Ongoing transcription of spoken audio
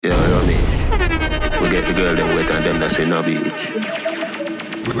make the girl them wet and them that's in a beach.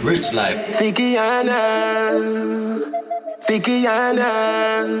 Rich life. Fikiana.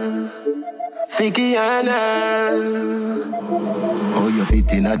 Oh, you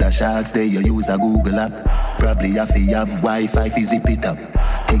fit in other shots there, you use a Google app. Probably have to have Wi-Fi fi zip it up.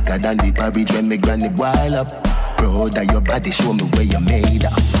 Thicker than the porridge when me granny boil up. Proud of your body, show me where you made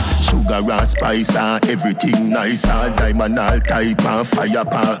up. Sugar and spice and everything nice. All diamond, all type and fire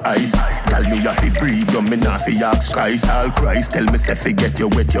pan ice. Tell me you fi breathe, you me not fi ask Christ. All Christ, tell me say forget you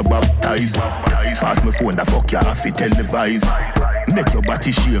wet, you baptized. Pass me phone, the fuck you have fi televise. Make your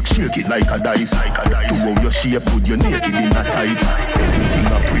body shake it like a dice. To how your shape, put your naked in a tight. Everything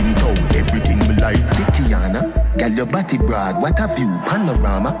I print out, everything me like. Fikiana, girl your body broad, what a view,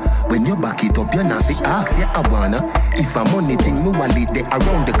 panorama. When you back it up, you not fi ask, yeah I wanna. If a money thing, me wallet there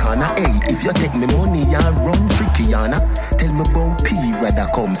around the corner. Hey, if you take me money, you run trickyana. Tell me about P, rather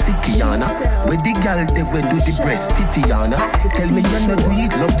come sickyana. Where the girl they will do the breast titiana. Tell me you know do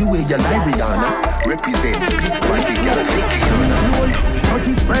it, love the way you like Rihanna. Represent big body girl Fikiana. But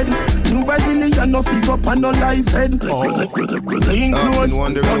it's spread. New Brazilian no figure up and no lies head. Clean clothes,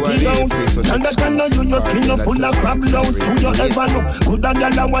 dirty house. And that can you your skin no full of crab louse. Do you ever look good a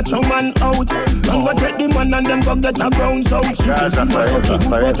girl and watch your man out? And go take the man and then go get a bounce out. She says she was so good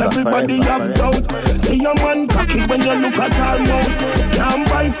but everybody have doubt. Say your man cocky when you look at her mouth. Can't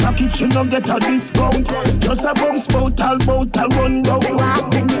buy fuck if she no get a discount. Just a bum spout, all bout, all run down. Walk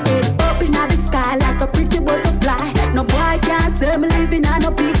when you head up in the sky like a pretty butterfly. No boy can't say me living on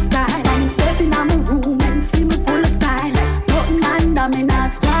a big style. I'm stepping on my room and see me full of style. Nothing under me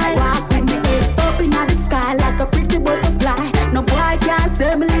not smile. Walk when you head up in the sky like a pretty butterfly. No boy can't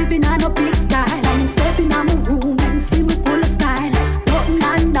say me living on a big style. I'm stepping on my room and see me full of style. Nothing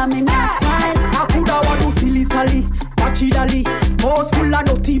under me not smile. I coulda want to silly sally, patchy dolly. House full of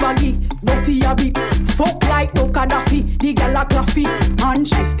dirty baggy, dirty habit. Fuck like no Gaddafi, the girl a claffy. And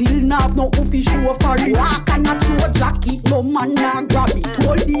she still not no official for it. Walk and a throw jacket, no man na grab it.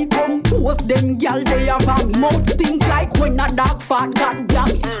 Hold the compose, them girl they have a mouth stink like when a dog fat, god damn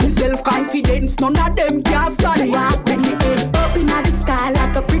it. Me self-confidence, none of them can stand it. Walk when me head up in the sky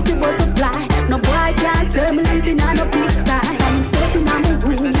like a pretty butterfly. No boy can say me living on a big style. I'm stepping on my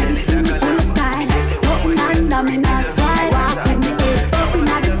room and see me full of style. Nothing under me not smile. Walk when me head up in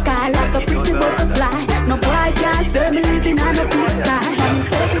the sky like a pretty butterfly. No boy can't say me living on a big style. I'm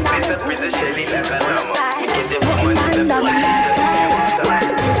stepping on my room and see me full of style. Nothing under me not smile.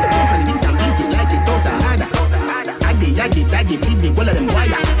 Aggy, feed the wall of them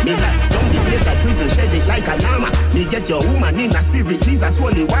wire. Me like down the place like prison, shed it like a llama. Me get your woman in a spirit, Jesus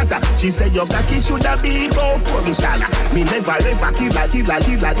holy water. She say your blacky shoulda be go for inshallah. Me never ever kill like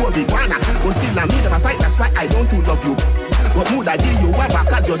Obi Wana. But still I me never fight, that's why I don't love you. But moulda give you a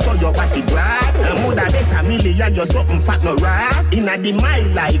cause you saw your body brad. And moulda bet $1 million, you're something fat no ras. In a the my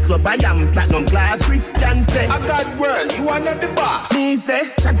like club, I am platinum glass. Christian say, I got world, you are not the boss. Me say,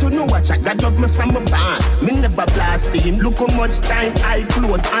 chat to know what chat, God love me from a band. Me never blaspheme, look how much time I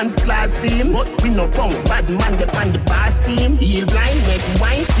close hands class fame. But we no punk, bad man depend the past team. He'll blind, make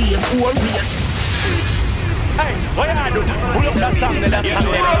wine, see a 4 years. Hey, what you do? Pull up that song, that song.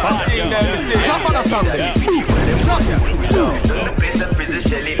 Jump on the song.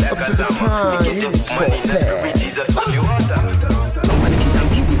 Up to the time, it's for Jesus for you order. Somebody can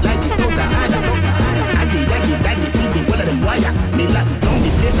beat it like it don't Aggy, feed the wall of them wire. Me like down the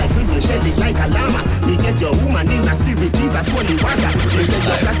place like prison, shed it like a llama. Me get your woman in a spirit, Jesus holy water. She said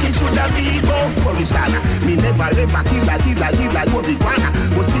your blacky shoulda be go for inshallah. Me never ever kill like Obi Wana.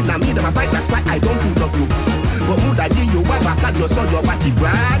 But still I me never fight, that's why I don't love you. But moulda give you a cause you saw your body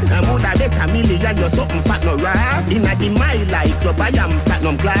brad. And moulda bet $1 million, you're something fat no ras. In a the my like club, I am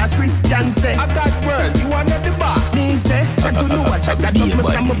platinum glass. Christian say, I got world, you are not the boss. Me say, check to know what check that love me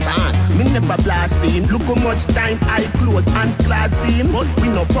from a band. Me never blaspheme, look how much time I close hands class fame. But we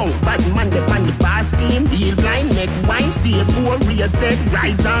no punk, bad man depend the past team. He'll blind, make wine, see a 4 years dead,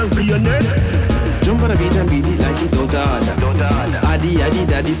 rise and reunite. Jump on a beat and beat it like it don't order. Addy,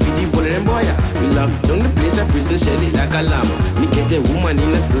 daddy, feed the ball and boy. We lock down the place and prison, shell it like a llama. Me get a woman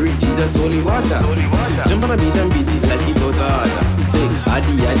in a spirit, Jesus holy water. Jump on a beat and beat it like it don't order. 6.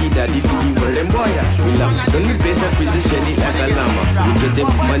 Addy, daddy, feed the ball and boy. We lock down the place and prison, shell it like a llama. Me get a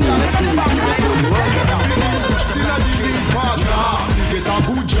woman in a spirit, Jesus holy water. Get a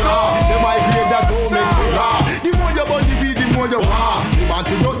good job. Them I grade that don't make you laugh. The more your body be, the more you want. The man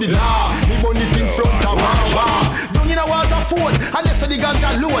to do the law. The money thing front of wow. Don't you know what a phone? Unless the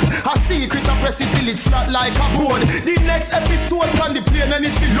ganja alone. A secret I press it till it flat like a board. The next episode on the plane and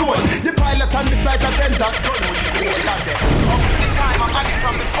it will load. The pilot and the flight attendant. Up to the time I'm running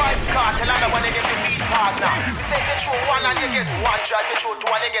from the 5 car. Tell her when they get the beat. get one try to show to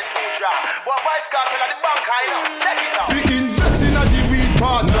one, you get two try. But Vice Cartel at the bank, I know. Check it out. We invest in a the weed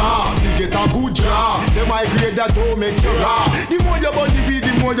partner. We get a good job. They migrate that don't make you raw. The more you burn the weed,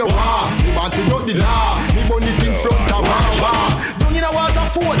 the more you want. The man to know the law. The burn it in front of war. Don't you know what I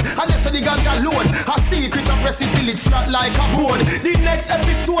afford? Unless the ganja load. A secret and press it till it flat like a board. The next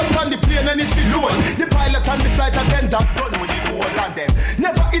episode on the plane and it feel load. The pilot and the flight attendant done with the board and them.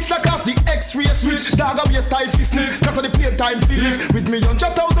 Never itch like off the X-ray switch. Dog a waste time fi sniff. Cause of the plane time fi live. With me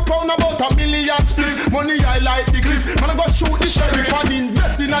 £100,000 about $1 million split. Money I like the cliff. Man I go shoot the sheriff and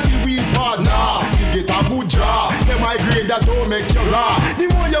invest in a the weed partner. You get a good job. They migrate that don't make you raw. The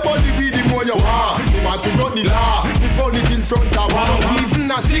more you burn the weed, the more you want. The man fi got the law. The burn it in front of one. Even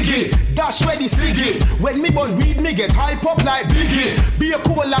a ciggy. Dash where the ciggy. When me burn weed, me get hype up like Biggie. Be a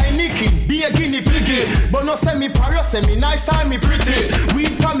cool like Nicky. Be a guinea piggy. But no send me pariah, send me nice and me pretty.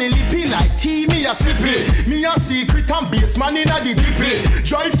 Weed family pee like tea, me a sippy. Me a secret and baseman in a the dippy.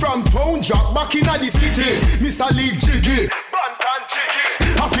 Drive from town, drop back in a the city. Miss a league jiggy. Bantan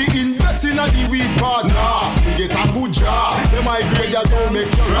jiggy. I fi invest in a the weed partner. We get a good job. They migrate that don't make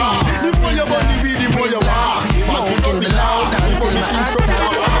you raw. The more you burn the weed, the more you want. Smoking the loud until my heart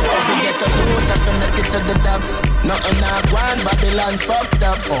stop. Forget the loot, I finna get to the top. Nothing not one, Babylon fucked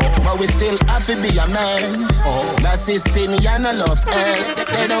up. But we still have to be a man. That system, you no love,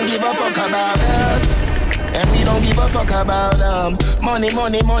 they don't give a fuck about us. And we don't give a fuck about them. Money,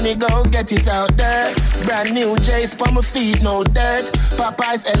 money, money, go get it out there. Brand new J's for my feet, no dirt.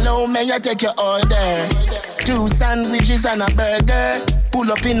 Popeyes, hello, may I take your order? 2 sandwiches and a burger.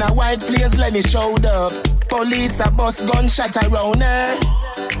 Pull up in a white place, let me show up. Police a bus gunshot around her.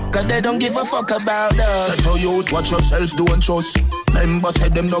 Cause they don't give a fuck about us. Tell you watch yourself, don't trust. Members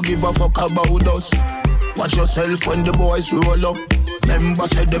said them don't give a fuck about us. Watch yourself when the boys roll up.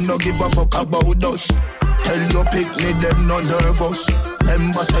 Members said them don't give a fuck about us. Tell your picnic them not nervous.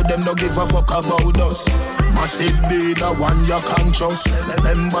 Members said them don't give a fuck about us. Massive be the one you can't trust.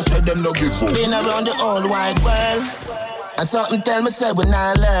 Members said them don't give a fuck. Been around the whole wide world. And something tell me say when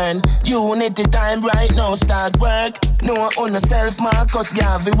I learn. Unity time right now start work. No on the self Marcus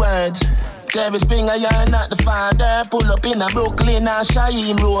Garvey words. Jerry Springer, you're not the father. Pull up in a Brooklyn and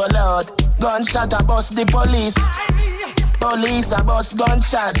Shaheem roll out. Gunshot a bust the police. Police a bust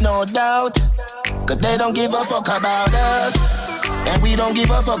gunshot, no doubt. Cause they don't give a fuck about us. And we don't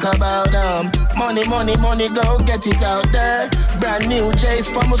give a fuck about them. Money, money, money, go get it out there. Brand new J's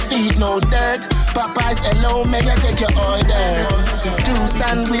for my feet, no dirt. Popeyes, hello, may I take your order? 2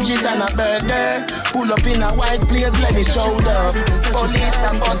 sandwiches and a burger. Pull up in a white place, let me show up. Police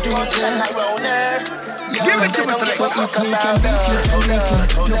and bus gunshot around her. Give it to me, so if me can be kids and make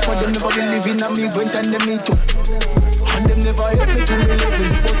it. No for them never believe in me, went and them meet up. And them never help me to me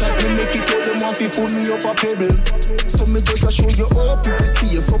levels. But as me make it all, them want to fool me up a pebble. So me just a show you up, you can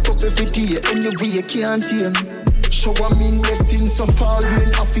see you fuck up every day. Anyway you can't tame. Show I mean blessings so far rain.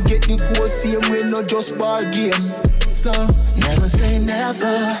 I forget the goal, same way, not just ball game. So never say never,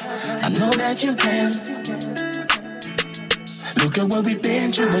 I know that you can. Look at what we've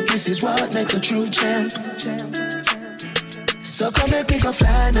been through, but this is what makes a true champ. So come and pick a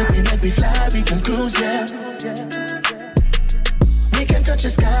fly, make me fly, we can cruise, yeah. We can touch the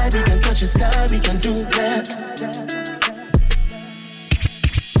sky, we can touch the sky, we can do that.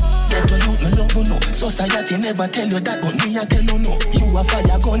 Get to you, me love you, no. Society never tell you that, but me I tell you no. You a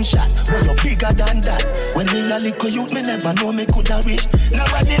fire gunshot, well you bigger than that. When me a little youth, me never know me coulda reach.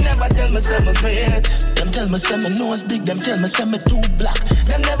 Nobody never tell me say me great. Them tell me say me nose big, them tell me say me too black.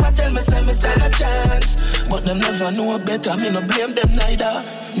 Them never tell me say me stand a chance. But them never know better, me no blame them neither.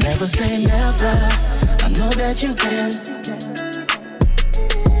 Never say never, I know that you can.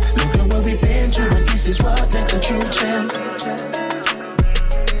 Look at what we've been through, but this is what makes a true champ.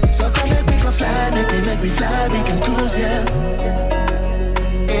 So come and pick a fly, make me fly, we can cruise, yeah.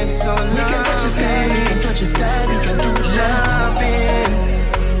 It's so loving. We can touch the sky, we can touch the sky, we can do loving.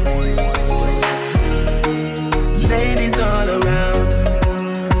 Ladies all around,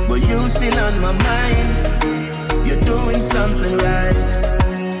 but you still on my mind. You're doing something right.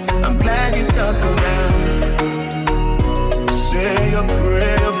 I'm glad you stuck around. Say a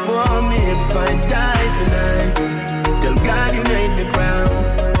prayer for me if I die tonight. Tell God you made me proud.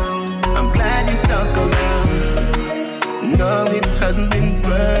 I'm glad you stuck around. No, it hasn't been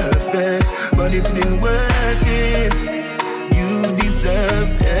perfect, but it's been worth it. You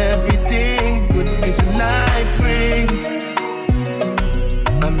deserve everything good this life brings.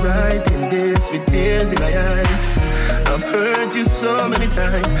 I'm writing this with tears in my eyes. I've hurt you so many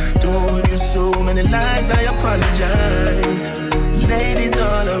times, told you so many lies, I apologize. Ladies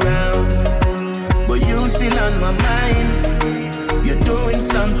all around, but you still on my mind.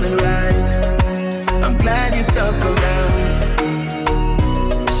 you stuck around.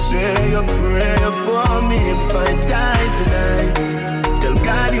 Say a prayer for me if I die tonight. Tell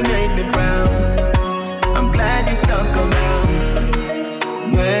God you made me proud. I'm glad you stuck around.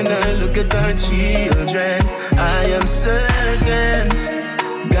 When I look at our children, I am certain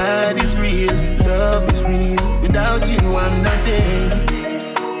God is real, love is real. Without you I'm nothing.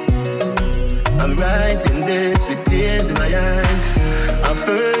 I'm writing this with tears in my eyes. I've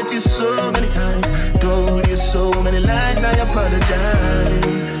hurt you so many times, told you so many lies, I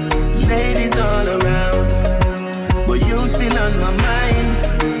apologize. Ladies all around, but you still on my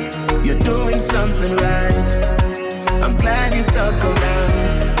mind. You're doing something right. I'm glad you stuck around.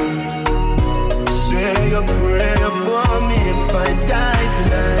 Say a prayer for me if I die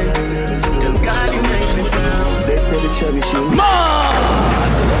tonight. Tell God you made me proud. They say the cherish you.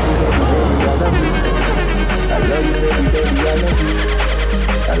 I love you, baby, baby, I love you.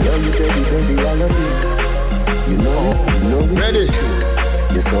 I love you, baby, baby, I love you. You know it, Ready? It's true.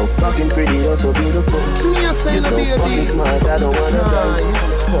 You're so fucking pretty, you're so beautiful. You're so fucking smart, I don't wanna die.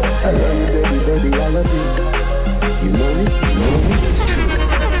 I love you, baby, baby, I love you. You know it, it's true.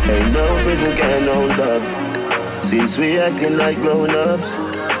 Ain't no prison can hold love. Since we acting like grown-ups,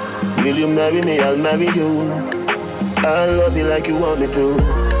 will you marry me? I'll marry you. I'll love you like you want me to.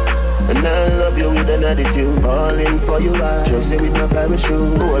 And I love you with an attitude. Falling for you, I trust you with my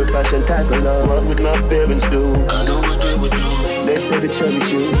parachute. Old-fashioned type of love, what would my parents do? I know what they would do. They say the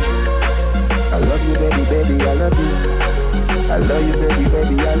cherish you. I love you, baby, baby, I love you. I love you, baby,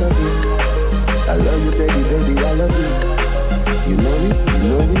 baby, I love you. I love you, baby, baby, I love you. You know it,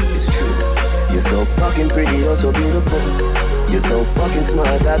 it's true. You're so fucking pretty, you're so beautiful. You're so fucking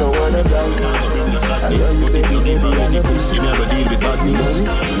smart, I don't wanna doubt. I love you, baby, baby, I love you. Never deal with bad news.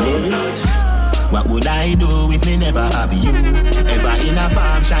 It's true. What would I do if me never have you? Ever in a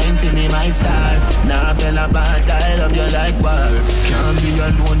farm, shine for me my star. Now fell apart, I love you like war. Can't be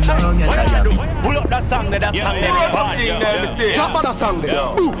alone long as I have you. Pull up that song there, that song there. Drop on that song there.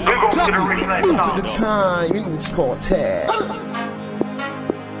 Drop it. Move to the time. You know it's called Ted.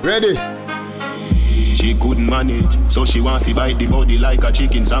 Ready? She couldn't manage, so she want to bite the body like a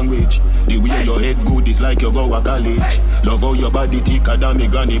chicken sandwich. The way your head good is like you go to college. Love how your body thicker than me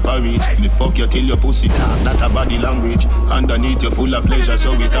granny porridge. Me fuck you till your pussy talk, not a body language. Underneath you full of pleasure,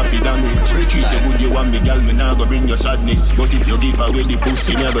 so it a fi damage. Treat you good, you want me, girl, me nah go bring your sadness. But if you give away the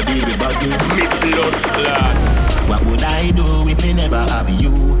pussy, never deal with badness. What would I do if me never have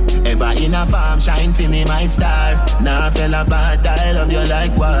you? Ever in a farm, shine for me my star. Now fell apart, I love you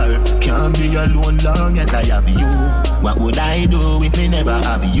like war. Can't be alone long as I have you. What would I do if me never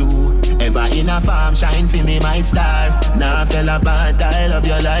have you? Ever in a farm, shine for me my star. Now fell apart, I love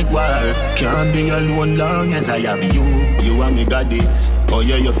you like war. Can't be alone long as I have you. You and me got it. Oh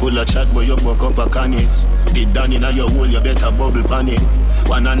yeah, you're full of chat, but you buck up a canis. Deep down in your hole, you better bubble panic.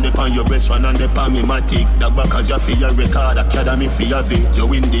 One hand upon your breast, one hand upon me matic. That back as you for your record, academy for your fit. You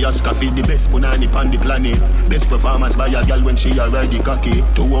win the Oscar for the best punani on the planet. Best performance by a girl when she already cocky.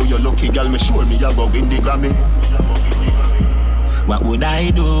 To how you lucky girl, me sure me you go win the Grammy. What would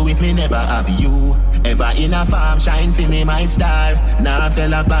I do if me never have you? Ever in a farm, shine for me my star. Now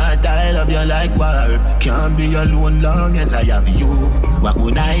fell apart, I love you like war. Can't be alone long as I have you. What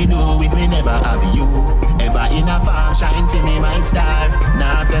would I do if me never have you? Ever in a farm, shine for me my star.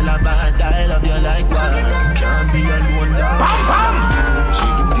 Now fell apart, I love you like war. Can't be alone long as I have you. She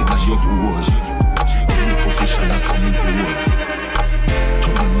do the magic word. In the position as a nipple.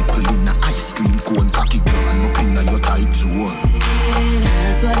 Turn a nipple in a ice cream cone. Cocky girl and up in your tight zone. It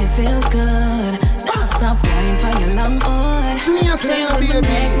hurts but it feels good. Don't stop crying for your long boy. Play on my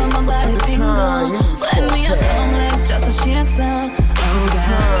neck, but my body tingle. When me a come legs just a shake some. Oh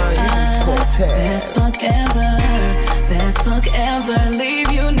God, best fuck ever. Best fuck ever.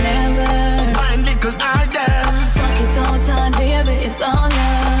 Leave you never. Mind little harder. Fuck it all time, baby, it's all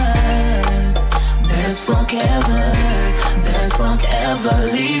yours. Best fuck ever. Best fuck ever.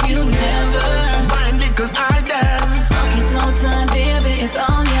 Leave you never. Mind little harder. Fuck it all time, baby, it's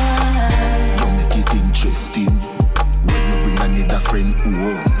all yours. You make it interesting when you bring another friend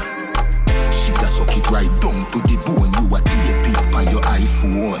home. She just suck it right down to the bone. You a tape it on your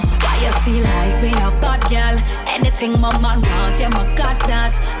iPhone. Why you feel like being a bad girl? Anything my man wants, yeah, I got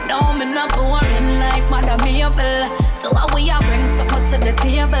that. No, me not boring like Mother Mabel. So how we a bring something to the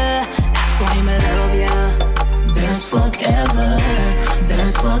table? That's why me love ya. Best fuck ever.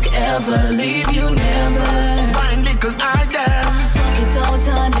 Best fuck ever. Leave you never. Mind little harder. Fuck it all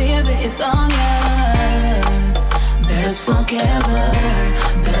time, baby, it's all yours. Best fuck ever.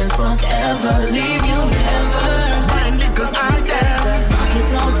 Best fuck ever. Leave you never. Mind little harder. Fuck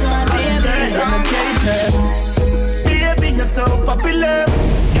it all time, baby, it's all yours.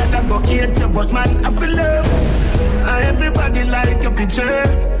 hate you, but man, I feel love. Everybody like your picture.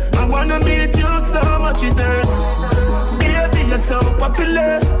 I wanna meet you so much it hurts. Baby, you're so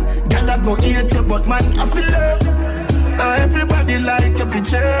popular. Girl, I go hate you, but man, I feel love. Everybody like your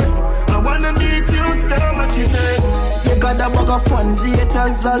picture. I wanna meet you so much it hurts. You got a bag of fans,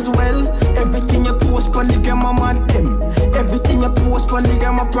 haters as well. Everything you post on the game, I'm at them. Everything you post on the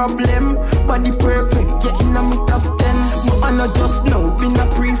game, a problem. Body perfect, yeah, in my top 10. But I know just now, been a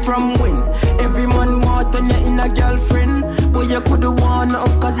pre from when. Every man want on you in a girlfriend. But you coulda won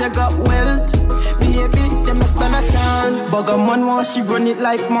up cause you got wealth. Baby, them not stand a chance. Bag a man want she run it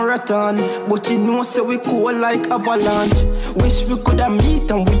like marathon. But you know so we cool like avalanche. Wish we coulda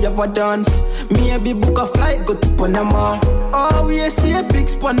meet and we have a dance. Maybe book a flight, go to Panama. Oh, we see a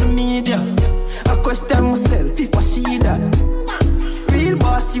pics on the media. I question myself if I see that. Real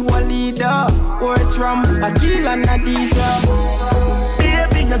boss, you a leader. Words from Akil and Adija.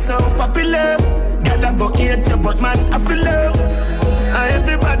 Baby, you're so popular. Girl, I go hate you, but man, I feel love.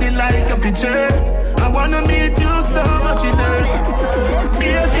 Everybody like your picture. I wanna meet you so much it hurts.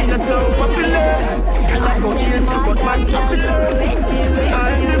 Baby, you're so popular. Girl, I go hate you, but man, I feel love.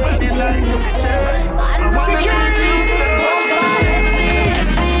 Everybody like your picture. I wanna meet you so much it hurts.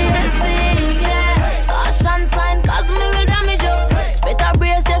 Caution sign, cause me will damage you. Better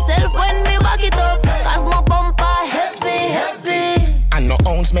brace yourself when me back it up. Cause my bumper heavy, heavy. And no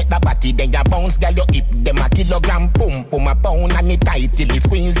ounce make the body, then ya bounce, girl, you hip them a kilogram, boom, boom, a pound, and it tight till it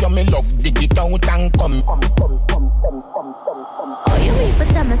squeeze you, me love, dig it out and come. Oh, you mean for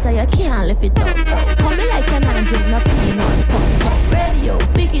tell me so you can't lift it up. Come me like an android, no peanut pump. Radio,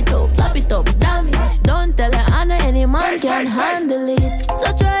 pick it up, slap it up, damage. Don't tell her Anna any man can handle it.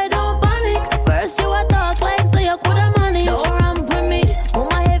 So try, don't panic. First you a talk like so you coulda manage. Don't ramp with me. Oh,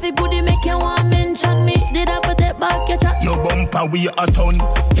 my heavy booty make you want mention me. Did I put it back, your chat? Your bumper we a ton,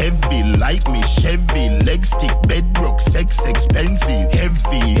 heavy like me Chevy. Leg stick, bedrock, sex expensive.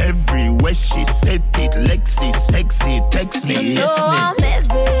 Heavy, everywhere she set it. Lexi, sexy, text me, you yes know me. I'm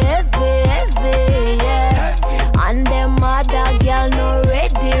heavy, heavy, heavy, yeah. And them other girl no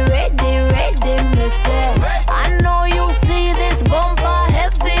ready, ready, ready, me say. I know you see this bumper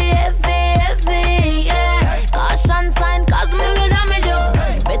heavy, heavy, heavy, yeah. Caution sign, cause me will damage you.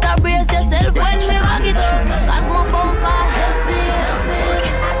 Better brace yourself when me back it up. Cause my bumper heavy,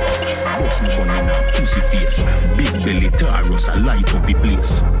 heavy. Boss me gun in a pussy face. Big belly Taurus, a light up the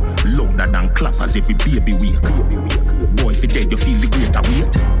place. Louder than clappers every baby wake. Boy, if you dead, you feel the greater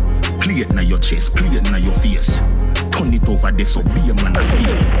weight. Play it na your chest, play it na your face. Turn it over there so be a man a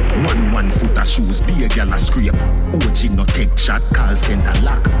skate. 1 foot of shoes, be a gal a scrape. Ochi no take chat, call center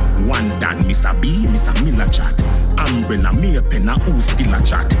lock. One dan, Miss a B, Miss a Miller chat. Umbrella, me a pen, a who still a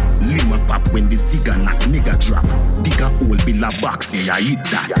chat. Lima pop when the cigar not nigga drop. Dig a hole, bill a box, yeah, I hit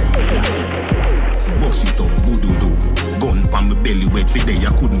that. Boss it up, boo-doo-doo. Gun pa my belly, wait for day,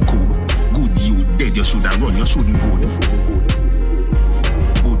 I couldn't cool. Good you dead, you shoulda run, you shouldn't go.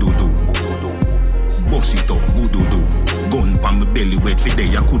 Boo-doo-doo. Boss it up, boo-doo-doo. Gun pa my belly, wait for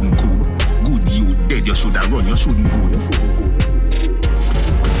day, I couldn't cool. Good you dead, you shoulda run, you shouldn't go.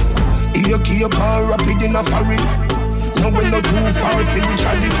 Here keep on rapid in a hurry. No we not too far for the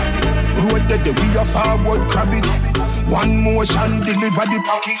challenge. Road that the we a forward crab it. One motion deliver the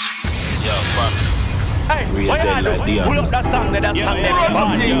package. Yo, fuck. Hey, what you do? Pull up that song, that song, that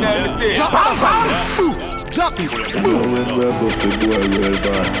Drop it. When we go for boy, real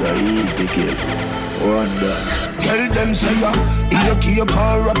boss, easy kill. Wonder. Tell them say ya, here keep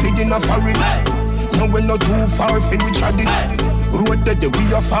on rapid in a hurry. No we not too far for the challenge. Road that the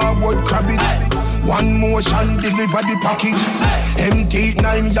we a forward crab it. One motion deliver the package.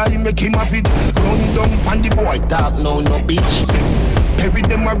 MT9 y'all make him have it. Run down pan the boy talk no bitch. Bury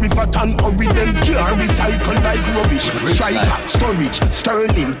them a river and hurry them. Can't recycle like rubbish. Striker, storage,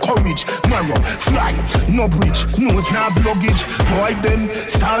 sterling, courage. Marrow, fly, no bridge. Nose nav luggage. Boy them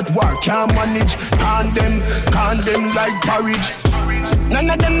start war, can't manage. Can them like porridge. None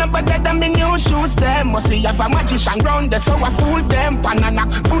of them no better than me new shoes them. Must see if a magician round there, so I fool them. Panana,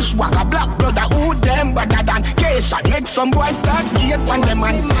 bushwalker, black brother, who them better than Keisha. Make some boys start skate pan them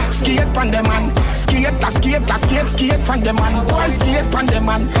man. Skate pan them man. Skate pan them man. Boys skate pan them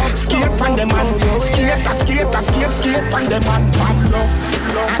man. Skate pan them man. Skate pan them man. Pablo.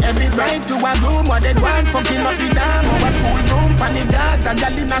 And every night to a room where they want fucking up the dam. Over school room, pan the dance, a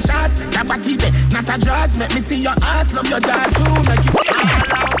gal in a shots. That body there, not a jaws. Make me see your ass, love your dad too. Make it.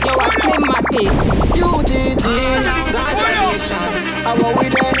 Yo, what's Slim Matty? UDG. Gaza Nation. How are we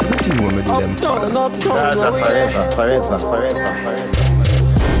there? Everything when we do them Uptown, where we there? Forever.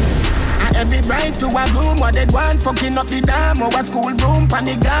 every bride to a groom, what they want fucking up the dam. Or a school room,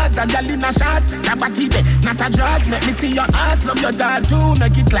 panic gas, a gal in a shots. That body there, not a dress. Make me see your ass, love your dog too,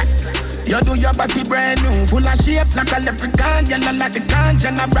 make it clap. You do your body brand new, full of shape like a leprechaun. Yellow like the can,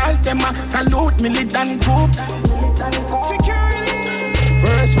 general, them a salute, militant coup. Security!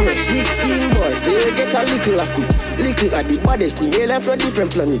 First word, 16 boys, say you get a little of it. Little at the baddest thing, alien from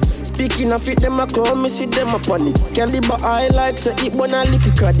different planet. Speaking of it, them a clown, me see them a panic. Caliber I like, say it one a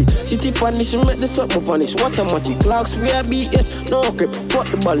little credit. City vanish, make the something vanish. What a magic, clocks, we are BS, no crap, fuck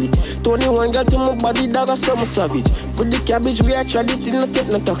the bally. 21 got to my body, dog a summer savage. For the cabbage, we are try this, still not take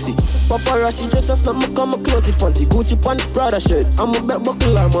no taxi. Paparazzi just a snap, me come a close it fancy. Gucci pants, Prada shirt, I'm a bet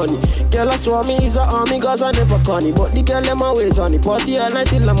buckle of money. Girl I saw me is a army, cause I never canny. But the girl them always on it, party all night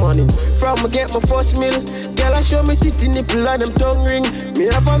till the morning. From me get my first meal, girl I show me titty nipple and them tongue ring. Me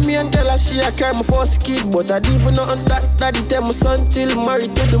have a me and girl I she I carry my first kid. But I didn't even know on that, daddy tell my son till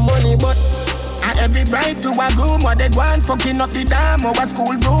married to the money, but every bride to a groom, what they want fucking up the dam. Or a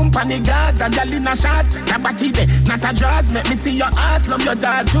school room, panic gas, a gal in a shots. That body there, not a dress. Make me see your ass, love your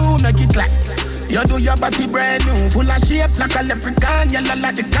dog too, make it clap. You do your body brand new, full of shape like a leprechaun. Yellow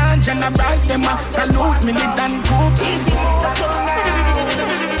like the can, general, them a salute, militant coup.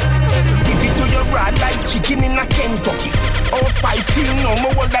 Give it to your bride like chicken in a Kentucky. Oh, 5 no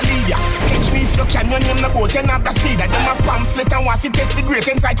more world Lydia. Catch me if you can, your name the boat and have the speed. Them a pamphlet and want to test the great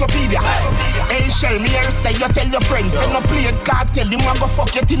encyclopedia. Hey, share me and say you tell your friends. Say no play it, can't tell him I go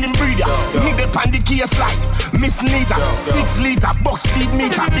fuck you till him breeder. Me the pan the case like Miss Nita. 6 liter, box speed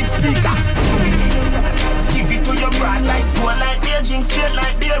meter, big speaker. Give it to your bride like poor like aging. Straight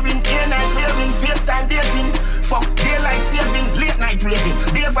like bearing, air night wearing, face time dating. Fuck daylight saving, late night raving.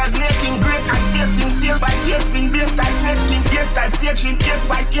 Davers making great ice wasting. Sail by tailspin, bass style snake skin. Ear style staging, ear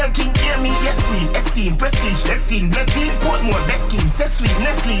spice, ear king. Ear me, yes queen, esteem, prestige, esteem, blessing. Portmore, best scheme, say sweet,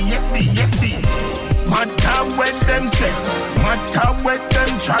 Nestle, yes me, yes me. Matter what them say, matter what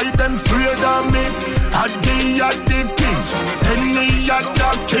them try, them afraid of me. Addy at the king, any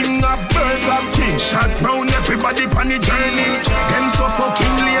other king of Burger King. Shot round everybody on the journey. Them so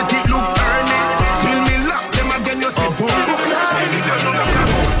fucking late, it look early. Till me lock them again, you say boom.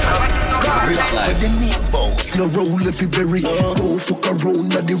 Rich life. The meatball, no roll if you bury. Go fuck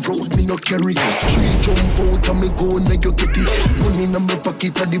around on the road, me no carry. 3 jump out and me go now you get it. Money in my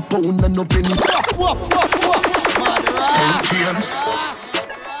pocket at the pound and no penny. St. James,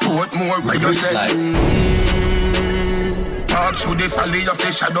 Portmore where you say. Talk through the valley of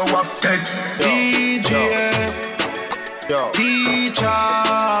the shadow of death. DJ, teacher,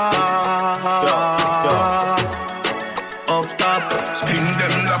 up top, spin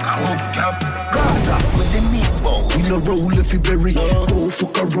them like a hook cap. Gaza with the meatball, we no roll if you bury. Go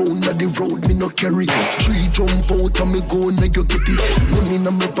fuck around on the road, me no carry. 3 jump out and me go now you get it. Money in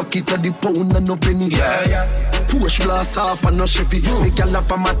my pocket at the pound and no penny. Yeah. Push blast off and no Chevy. Me gal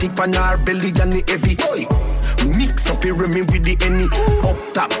have a matic on her belly and the heavy. Mix up here me with the any. Up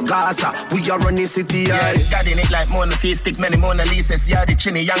top Gaza, we are running city. Yeah, got in it like Mona Face, stick many Mona Lisas. Yeah, the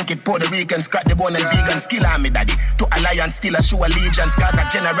Chinny Yankee, Puerto Rican, scratch the bone and vegan. Skill on me daddy, to alliance, still a show allegiance. Gaza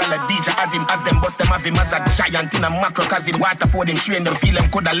general a DJ as him, as them bust them have him as a giant in a macro. Cause in Waterford train them, feel them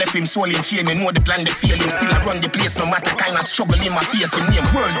coulda left him soul in chain. They know the plan, they feel him. Still I run the place, no matter kind of struggle in my face. Him name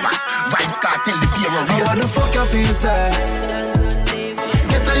World Pass, Vibes Cartel, the fear of real. How the fuck you feel, sir?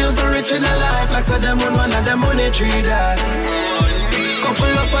 Get a youth rich in a life, like so them one of them money tree that. Couple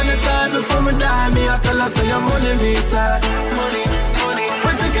up on the side before me die, me I tell her say your money me side.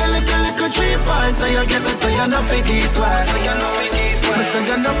 Pretty little 3 points, so you get me so you not forget twice. Me say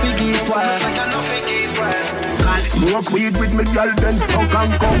you not forget twice. Smoke weed with me girl, then fuck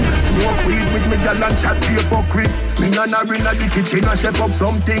and come. Smoke weed with me girl and chat pay for quick. Me and her in the kitchen and chef up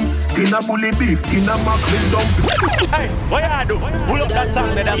something. Dinner bully beef, dinner mackerel dump. Hey, what you do? Pull up that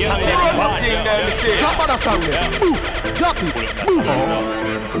song there, that song there. Drop on that song there. Move, drop it, move.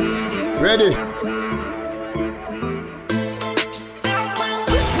 Ready?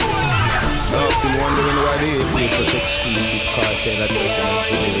 I've been wondering why they play such exclusive cartel at such an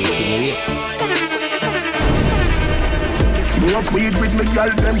exhilarating rate. Smoke weed with me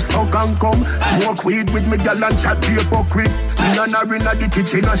girl, then fuck and come. Smoke weed with me girl and chat pay for quick. Me and her in the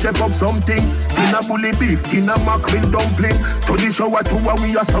kitchen and chef up something. Dinner bully beef, dinner mackerel dumpling. To the shower to where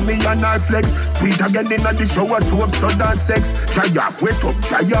we are so me and our flex. Wait again in the shower, so absurd and sex. Try off, wait up,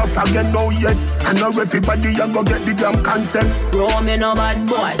 try off again, no yes. I know everybody you go get the damn concept. Bro, me no bad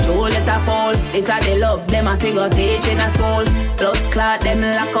boy, Joe let her fall. This how they love them, I figure teach in a school. Blood clot, them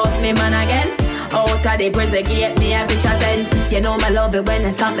lock up me man again. Out of the prison gate, me a picture tent. You know me love it when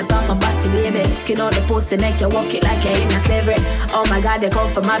they stop me from my body, baby. Skin out the pussy, make you walk it like you're in a slavery. Oh my God, they come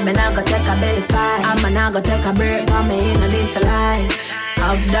from mad, me now go take a belly fight. I'm now go take a break, for me in a this life.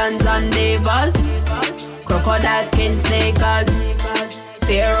 I've done and divas, crocodile skin sneakers,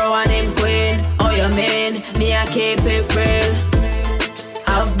 Pharaoh and him queen. Oh you mean, me I keep it real.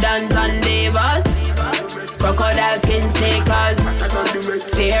 I've done and divas, crocodile skin sneakers,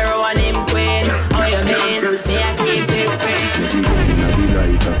 Pharaoh and him queen. Oh you mean, me I keep it real.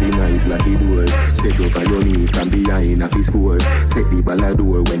 Happy nice like he do it. Set up on your knees from behind if he score. Set the ball a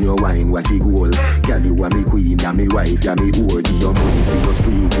door when you wine, watch it goal. Girl, you are me queen, you me wife, you me whore. Give your money for your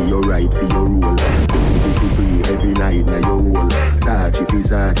spree, for your right, for your rule. Come be free every night, now your whole. Sachi for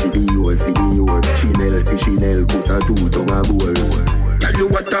Sachi, the your for the your. Chanel for Chanel, put a tooth on a bowl. Tell you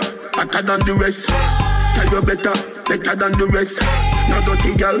what, hotter than the rest. Tell you better than the rest. No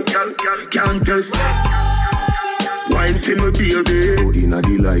dirty girl, can't test. Wine for me baby. Go in a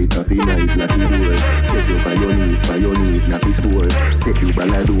delight, happy nice like you do it. Set up by your need, na fi score. Set the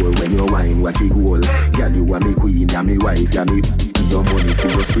ball a door when you wine, watch it goal. Girl, you are me queen, you me wife, you me. Your money for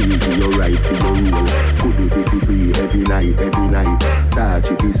your spree, for your right, for your rule. Could be free every night.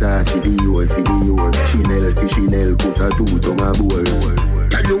 Sachi for Sachi, the your for the your. Chanel for Chanel, put a tooth on a bowl.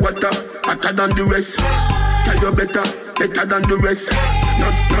 Tell you what, hotter than the rest. Tell you better than the rest.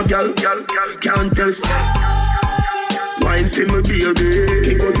 No girl, can't test. Wine for me baby.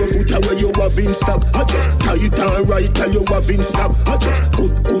 Kick out your foot away you have in stock. I just tie it on right, tell you have in stock. I just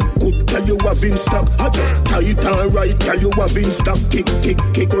good, tell you have in stock. I just tie it on right, tell you have in stock. Kick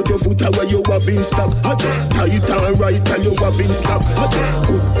out your foot away you have in stock. I just tie it on right, tell you have in stock. I just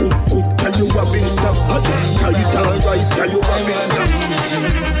good, tell you have in stock. I just tie it on right, tell you have in stock.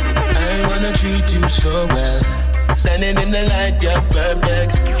 I wanna treat you so well. Standing in the light, you're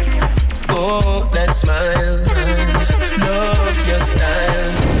perfect. Oh, that smile, love your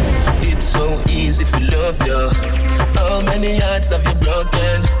style. It's so easy if you love you. How many hearts have you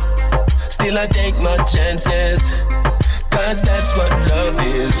broken? Still I take my chances, cause that's what love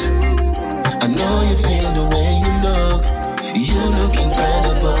is. I know you feel the way you look. You look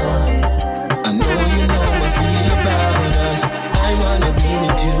incredible. I know you know I feel about us. I wanna be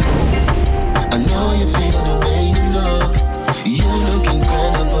with you. I know you feel the way you look. You look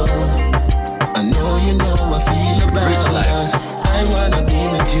incredible. I know you know I feel about us. I wanna be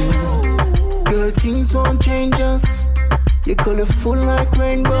with you. Girl, things won't change us. You're colorful like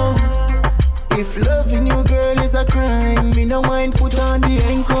rainbow. If loving you, girl, is a crime, me no mind put on the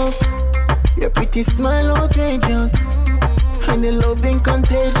handcuffs. Your pretty smile outrageous, and your loving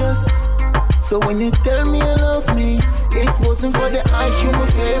contagious. So when you tell me you love me, it wasn't for the IQ, me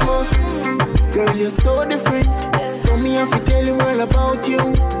famous. Girl, you're so different, so me have to tell you all about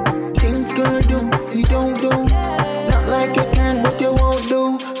you. Things girl do, you don't do. Not like you can, but you won't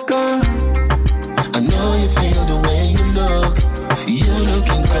do, girl. I know you feel the way you look. You look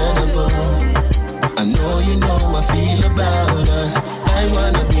incredible. I know you know I feel about us. I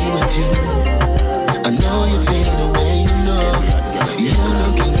wanna be with you. I know you feel the way you look. You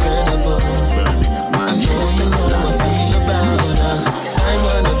look incredible. I know you know I feel about us. I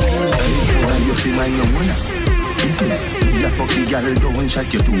wanna be with you. And you feel my own business. You fuck the girl, don't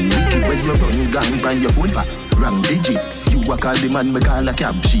shut your too wicked. When you run gang on your phone for wrong digit. You a call the man, me call a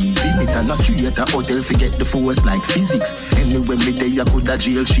cab. She's in it and a street at a hotel. Forget the force like physics. Anyway, me there, I could a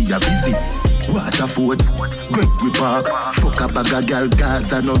jail, she a visit. Waterford, Gregory Park. Fuck a bag of girl,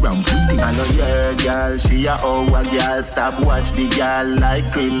 Gaza, no ramp with it. I know your girl, she a our girl. Stop watch the girl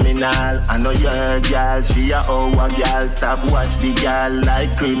like criminal. I know your girl, she a our girl. Stop watch the girl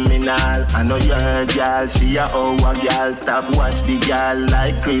like criminal. I know your girl, she a our girl. Stop watch the girl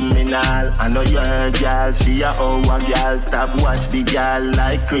like criminal. I know your girl, she a our girl. Stop watch the girl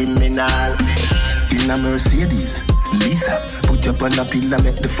like criminal. In a Mercedes, Lisa, put up on a pillar,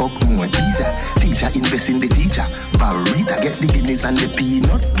 make the fuck more teaser. Teacher invest in the teacher. Barita, get the guineas and the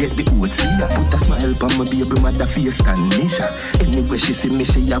peanut, get the oats in her. Put a smile on my baby mother face and Nisha. Anyway she see me,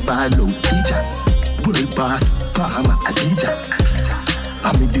 she a ball out teacher. World boss, farmer, a teacher.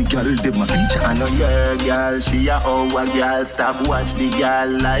 I mean the girl, they my feature. I know your girl, she a our girl. Stop watch the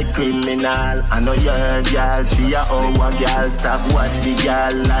girl like criminal. I know your girl, she a our girl. Stop watch the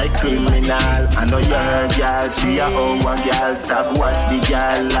girl like criminal. I know your girl, she a our girl. Stop watch the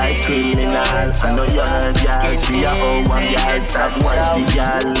girl like criminal. I know your girl, she a our girl. Stop watch the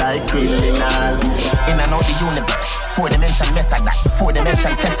girl like criminal. In and out the universe, 4-dimension method,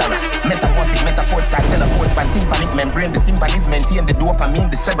 4-dimension tesseract, metamorphic metaphors start tell a force pan tympanic membrane. The sympathies maintain the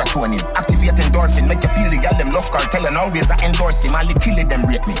dopamine, the serotonin. Activate endorphin, make you feel the girl them love cartel and always I endorse him. All the killer them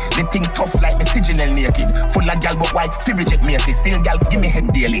rate me. They think tough like me Siginal naked. Full of gal but white, fi reject me. Still gal give me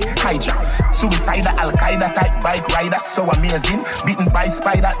head daily. Hijack, suicidal, Al-Qaeda type bike rider. So amazing, beaten by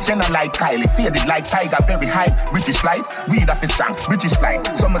spider. Jenna like Kylie, faded like tiger. Very high, British flight. Weed off is strong, British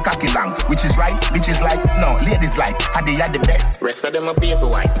flight. Some cocky long, which is right. Bitches like, no, ladies like. Had they had the best. Rest of them a baby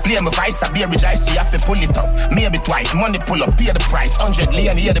white. Play my vice, I beer rejoice. So you have to pull it up. Maybe twice, money pull up, pay the price. 100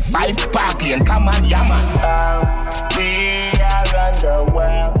 lane, 85, park lane. Come on, yeah man. We are on the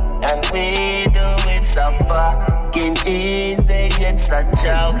world. And we do it so fucking easy, it's a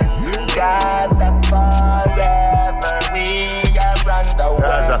joke. Gaza forever, we are on the world.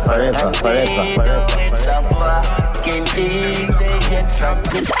 Gaza forever, and forever, we forever, do it so fucking easy, it's a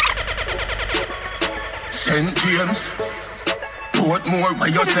joke. St. James, Portmore, where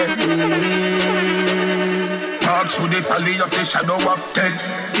you say? Talk through the valley of the shadow of death.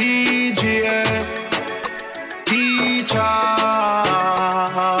 DJ, teacher,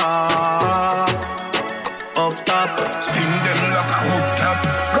 up top, sting them like a hook cap.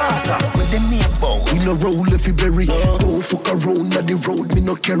 Gaza, with the meat bow. We no roll if you bury. Don't fuck around on the road, me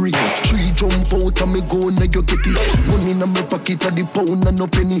no carry. 3 jump out and me go, now you get it. Money in my pocket at the pound and no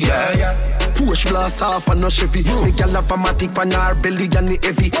penny. Yeah. Push blast off and no Chevy. Me gal have a matic on her belly and the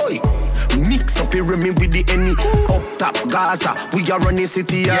heavy. Oi, mix up here me with the any. Up top Gaza, we are running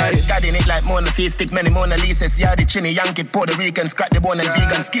city. Yeah, God in it like Mona Face, stick many Mona Lisas. Yeah, the Chinny Yankee, Puerto Ricans, crack the bone and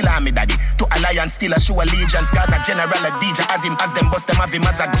vegan. Skill army daddy. To alliance, still a show allegiance. Gaza general a DJ as him. As them bust them have him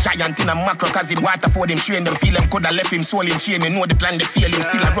as a giant in a macro. Cause him water for them, train them, feel them. Coulda left him soul in chain. You know the plan, they fail him.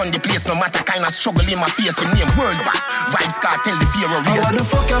 Still I run the place, no matter kind of struggle in my face. Him name World Boss. Vibes cartel, the fear of real. How the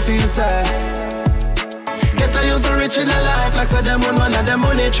fuck you feel, sir? Get a youth rich in a life like say them on one of them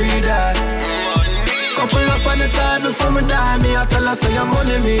money tree that. Couple up on the side before me die. Me I tell her say your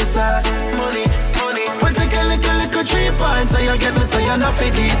money me sir. Money. We take a little 3 points so you get me so you not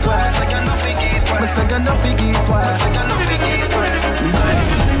forget twice. Me say you not forget twice.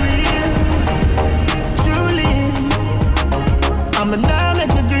 Truly, I'm a now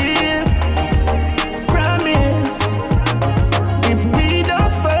let you grieve. Promise, if we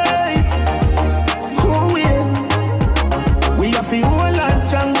don't fight, who will? We have to hold on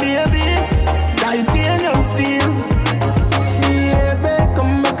strong, baby. Titanium steel. Yeah, babe,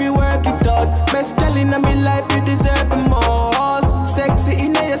 come make we work it out. Best girl in my life, you deserve the most. Sexy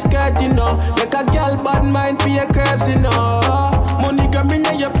in your skirt, you know. Make a girl bad mind for your curves, you know. Money come in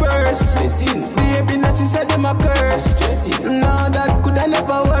your purse. Baby, she said them a curse. No, that could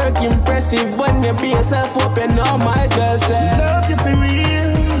never work. Impressive when you be yourself up, you know my girl say. Love you for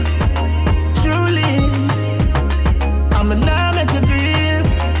real. Truly, I'm a now make you grieve.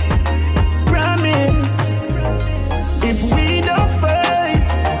 Promise, if we don't fight,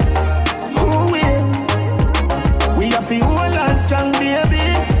 who will? We have to hold on strong, baby.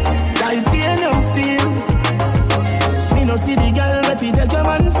 Titanium steel. Me no see the girl if you take your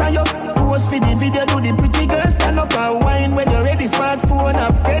man for you. Post for the video to the pretty girl. Stand up and wine when you're ready. Smartphone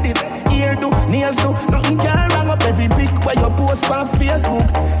have credit. Ear do, nails do. Nothing can wrong up every pic where you post on Facebook.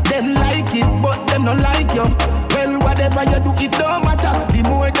 Them like it, but them don't like you. Well, whatever you do, it don't matter. The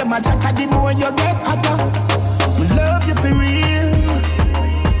more them a chatter, the more you get hotter. Love you for real.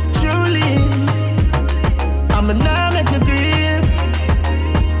 Truly, I'm a now make you grieve.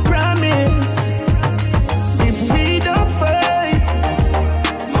 Promise, if we don't fight,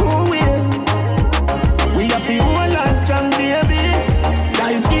 who will? We have to hold on strong, baby.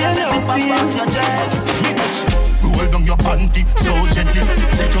 Titanium steel. Roll down your panty so gently.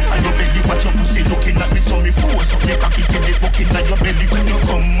 Set up on your belly, watch your pussy looking at me. So me force up your cocky till it bucking at your belly. When you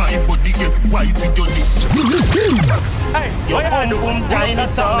come, my body get white with your list. Hey, your boom tiny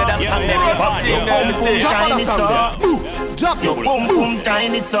so. Your boom tiny so. Your boom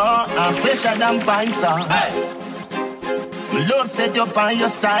tiny so. I'm fresher than pine so. Love set up on your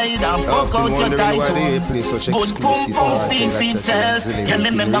side and fuck out your title. Good pum pum speak for itself. You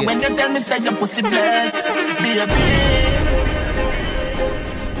remember when you tell me say your pussy blessed, baby.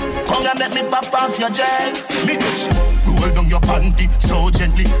 Come and make me pop off your dress. Me bitch, roll down your panty so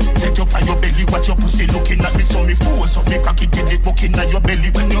gently. Set up on your belly, watch your pussy looking at me. So me force up, me cocky till it bucking at your belly.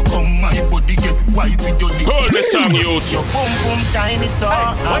 When you come, my body get white with your lips. Hold the song, you. Your boom boom tiny so.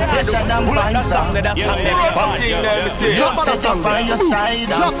 I'm fresher than pine so. Just set up on your side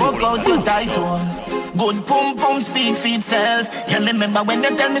and fuck out your title. Good pum pum speak for itself. You remember when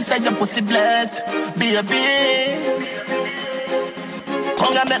you tell me say your pussy blessed, baby.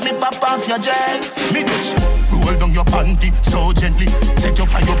 Come and make me pop off your dress. Me bitch, roll down your panty so gently. Set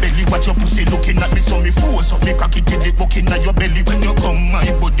up on your belly, watch your pussy pussy looking at me, so me force up me cocky till it buck inna your belly. When you come, my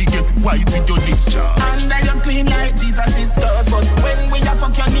body get white with your discharge. And I you clean like Jesus is God, but when we a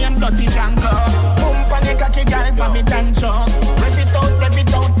fuck your name, bloody janko. Pump on the cocky girl for me tan chop. Rev it out, rev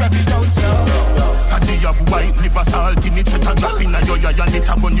it out, rev it out, slow. And they have white liver salt in it, set a drop inna your yaya, and it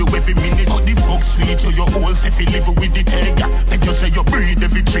a burn you every minute. But the fuck sweet, you your whole self you live with the tiger. Like you say you breathe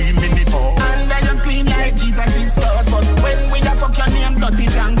every 3 minutes. And I you clean like Jesus is God, but when we a fuck your name, bloody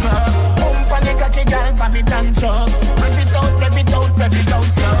janko. Pump on the cocky girl for me tan chop. Rev it out, rev it out, rev it out,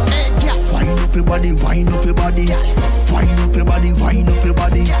 slow. Hey, yeah. Wind up your body, wind up your body. Wind up your body, wind up your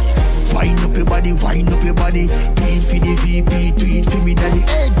body. Wind up your body, wind up your body. Tweet for the VP, tweet for me daddy.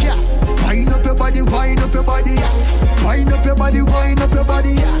 Hey, yeah. Wind up your body, wind up your body. Wind up your body, wind up your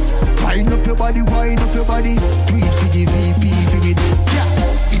body. Wind up your body, wind up your body. Tweet for the VP, for me daddy. Yeah.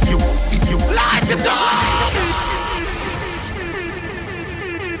 If you like the dog.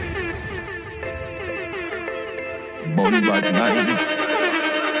 Body bad mind.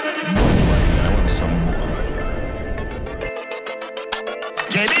 I want some more.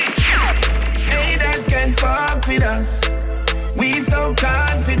 Haters can fuck with us. We so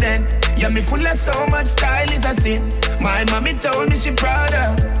confident. Yeah, me full of so much style is a sin. My mommy told me she proud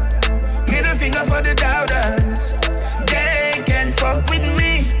of. Middle finger for the doubters. They can fuck with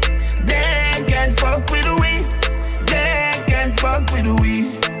me. They can fuck with we. They can fuck with we.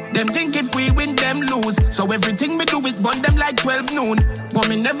 Them think if we win, them lose. So everything we do is burn them like 12 noon. But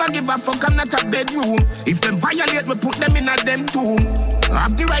me never give a fuck, I'm not a bedroom. If them violate, we put them in a them tomb.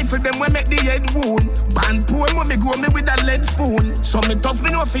 Have the rifle, them we make the head wound. Band poor, when me grow me with a lead spoon. So me tough,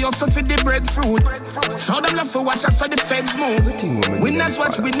 me know for you, so for the breadfruit. So them love to watch us so the feds move. Winners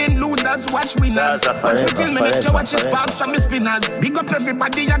watch winning, losers watch winners. Watch me till me make you watch his sparks from the spinners. Big up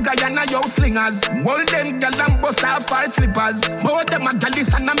everybody, a guy and a yo slingers. Hold them gal and bust our fire slippers. Both them a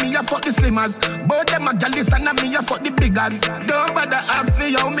gallis and a me a fuck the slimmers. Both them a gallis and a me a fuck the biggers. Don't bother ask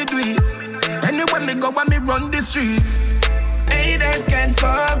me how me do it. Anywhere me go when me run the street. Haters can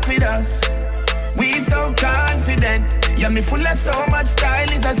fuck with us. We so confident. Yeah, me full of so much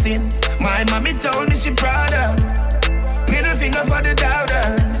style is a sin. My mommy told me she proud of. Middle finger for the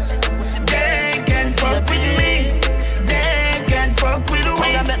doubters. They can fuck with me. They can fuck with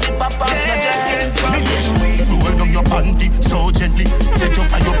we. They can fuck with we. Roll down your panty so gently. Set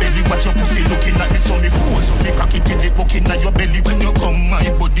up on your belly, watch your pussy looking at me. So me force up the cocky till it buck inna your belly. When you come, my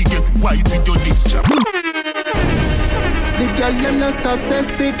body get white with your discharge. The girl them not stop say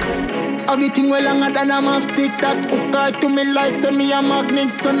sick. Everything well longer than a map stick. That hook her to me like say me a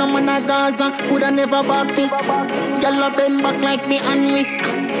magnet. So no man a Gaza coulda never back fist. Girl a bend back like me and risk.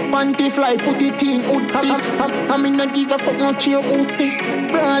 Panty fly put it in hood stiff. I me no give a fuck no cheer who see.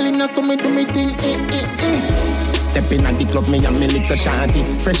 Brawling so me do me thing. Step in at the club, me and me little shanty.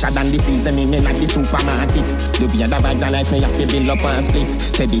 Fresher than the season, me at the supermarket. The beer the vibes and lights, me a fi build up and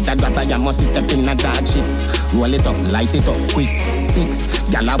spliff. Teddy that grabber, you must step in a dark shit. Roll it up, light it up, quick, sick.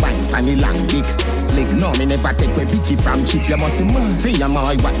 Gyal a wine, panny long, dick, slick. No, me never take away Vicky from cheap. You must move free, your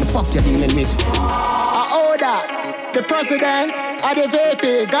boy, what the fuck you dealing with? I order the president of the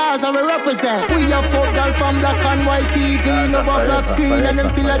VP, Gaza we represent. We a fuck girl from black and white TV. No flat screen and them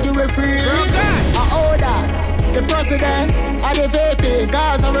still a do it freely. I order the president of the VP,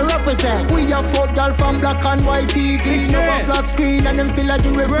 Gaza we represent. We a fuck girl from black and white TV. No flat screen and them still a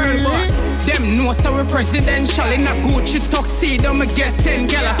do it freely. Them know so we presidential in a Gucci tuxedo. Me get 10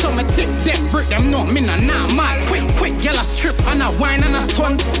 gala, so me tip them brick. Them know me nah normal. Quick gala strip and a wine and a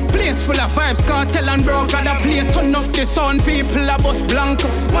stunt. Place full of vibes, cartel and broker. The play turn up the sound, people a bus blank.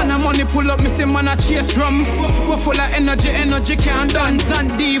 Man a money pull up, me see man a chase drum. We full of energy can't dance. And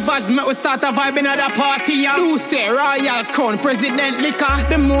divas, me we start a vibe in the party. Do say Royal Crown, President Liquor.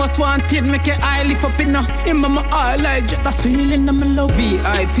 The most wanted, make it eye lift up in a my eye like just a feeling I'm in love.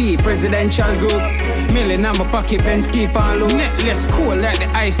 VIP, presidential group. Million on my pocket, Benz keep on low. Necklace cool like the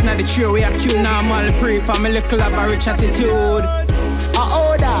ice, not the tree. We have cute normal pre-family, little of a rich attitude. I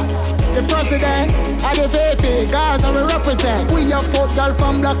order the president of the VP, Gaza we represent. We a fuck girl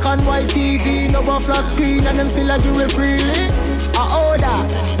from black and white TV. No flat screen and them still a do it freely. I order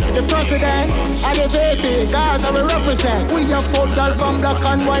the president of the VP, Gaza we represent. We a fuck girl from black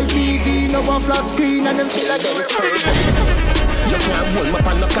and white TV. No flat screen and them still a do it freely. You can't hold me up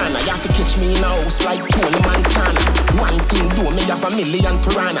on the corner. You have to catch me in a house like Tony Montana. One thing do me have $1 million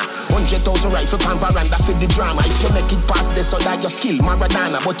piranha. 100,000 rifle pan veranda for the drama. If you make it past this, so that your skill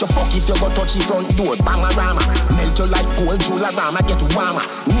Maradona. But you fuck if you go touch your front door, Bamarama. Melt you like gold, Jularama, get warmer.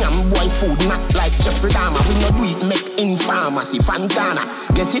 Nyam boy food, not like Jeffrey Dahmer. When you do it, make in pharmacy, Fantana.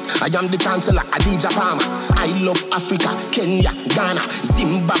 Get it? I am the chancellor, Adidja Palmer. I love Africa, Kenya, Ghana,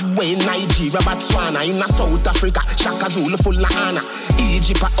 Zimbabwe, Nigeria, Botswana. In South Africa, Shaka Zulu full of honor.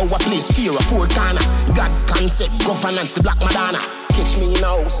 Egypt, our place, fear of four corner. God concept, governance, the Black Madonna. Catch me in a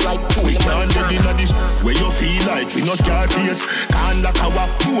house like Tony Montana. We can't get in this where you feel like we no scar face. Can't lock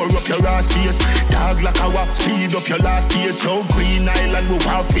our, pour up your ass face. Dog like our, speed up your last days. So Green Island, we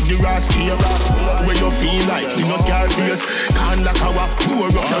walk with the rascal. Where you feel like we no scar face. Can't lock our,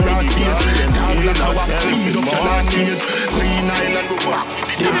 pour up your ass face. Dog like our, speed up your last days. Green Island, we walk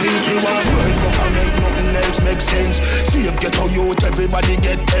with the people want world government, nothing else makes sense. Save ghetto youth, everybody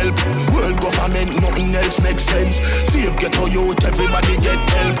get help. World government, nothing else makes sense. Save ghetto youth, everybody get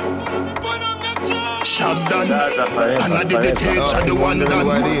help. Shut down. And I did the teach and the one done.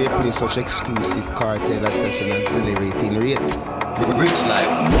 Why they play such exclusive cartel at such an accelerating rate? Rich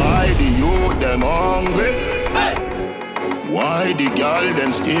life. Why the youth them hungry? Why the girl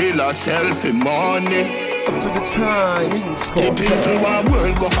them steal herself in money? Up to the time, the people want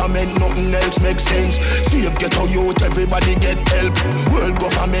world government, nothing else makes sense. Save ghetto youth, everybody get help. World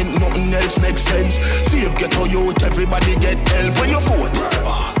government, nothing else makes sense. Save ghetto youth, everybody get help. When you vote, world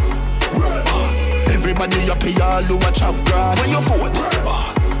boss, world boss. Everybody up here, all who watch up grass. When you vote, world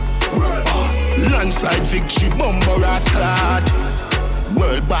boss, world boss. Landslide victory, bumper ass clad.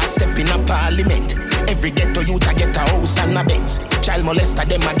 World boss step in a parliament. Every ghetto youth a get a house and a Benz. Child molester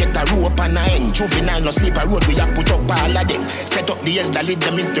them a get a rope and a end. Juvenile no sleep a road we a put up all of them. Set up the elderly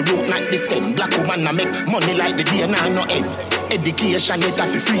them is the root not the stem. Black woman a make money like the day now no end. Education yet a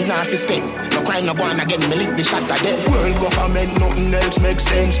fi free now fi spend. No crime no go on again me lick the shot of them. World government nothing else makes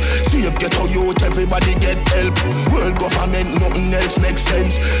sense. Save ghetto youth everybody get help. World government nothing else makes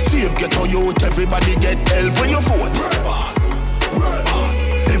sense. Save ghetto youth everybody get help. When you vote, world boss, world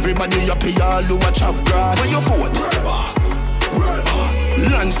boss. Everybody up here, all who watch up grass. When you vote, world boss, world boss.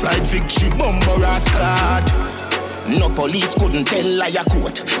 Landslide victory, bumper ass clad. No police couldn't tell liar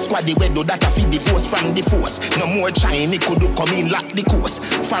court. Squaddy we do that a feed the force from the force. No more Chinese could do come in lock the course.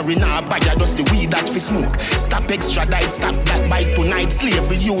 Foreigner buyer does the weed that fi smoke. Stop extradite, stop black bite tonight.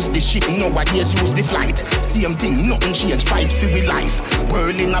 Slavery use the ship, nowadays use the flight. Same thing, nothing change, fight for we life.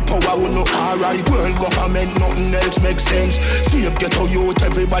 World in a power, we no alright. World government, nothing else makes sense. Save ghetto youth,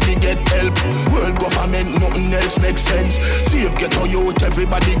 everybody get help. World government, nothing else makes sense. Save ghetto youth,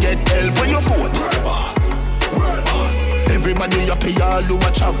 everybody get help. When you vote, world boss, world boss. Everybody up here, all who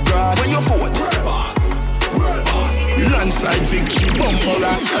watch up grass. When you vote, world boss, world boss. Landslide victory, bumper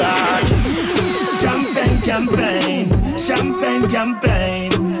ass clad. Champagne campaign, champagne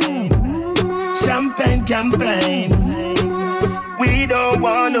campaign, champagne campaign. We don't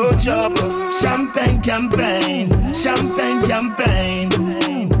want no trouble. Champagne campaign, champagne campaign,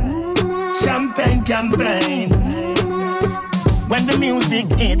 champagne campaign. When the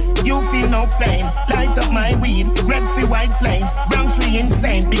music hits, you feel no pain. Light up my weed, red for white planes. Bronx we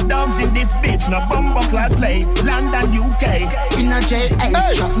insane, big dogs in this bitch. No bumbo clad play, London, UK. In a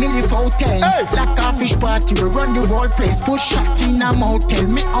JH, shot Millie Fountain. Black fish party, we run the whole place. Push shot in a motel,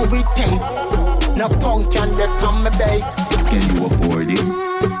 me how it taste. No punk can rep on my base. Can you afford it?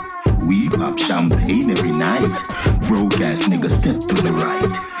 We pop champagne every night. Broke ass nigga step to the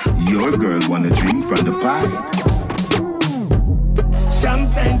right. Your girl wanna drink from the pipe.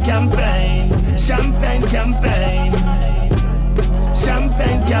 Champagne campaign, champagne campaign,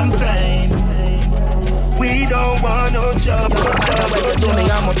 champagne campaign. We don't want no trouble. Do me,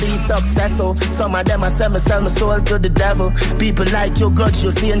 I'ma be successful. Some of them I sell my soul to the devil. People like you got you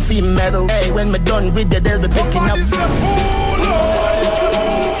seeing female medals. Hey, when me done with the they'll be picking up.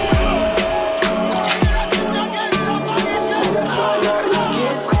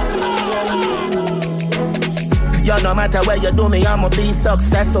 Yo, no matter where you do me, I'ma be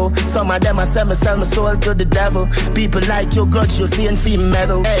successful. Some of them I sell my soul to the devil. People like you got you seeing female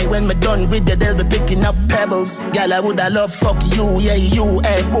medals. Hey, when me done with the they'll be picking up pebbles. Girl, I woulda love fuck you, yeah you.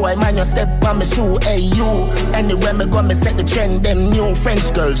 Hey boy, man, you step on my shoe, hey you. Anywhere me go, me set the trend. Them new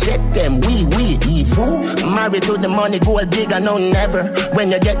French girls, jet them, we, evil. Married to the money, gold digger, no never. When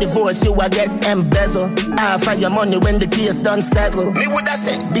you get divorced, you a get embezzle. Half of your money when the case done settle. Me woulda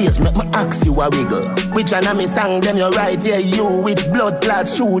said this, make me ask you a wiggle. Which one of me sang them your right, yeah, you. With blood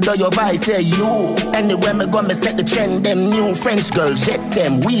clots through do your vice, yeah, you. Anywhere me go, me set the trend. Them new French girls, jet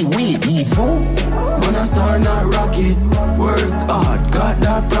them, we, evil. Man, I star not rocket. Work hard, got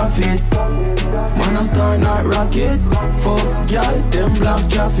that profit. Man, I star not rocket. Fuck y'all, them block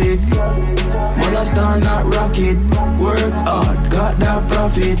traffic. Man, I star not rocket. Work hard, got that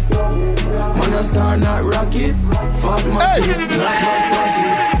profit. Man, I star not rocket. Fuck my kid, black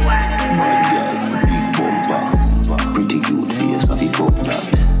pocket. Bad girl, big bumper, pretty cute face, coffee fuck that.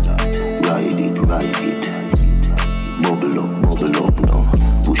 Ride it, bubble up now.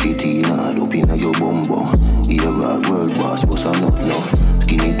 Push it in hard up inna your bumbo. Here a world boss, what's a nut now?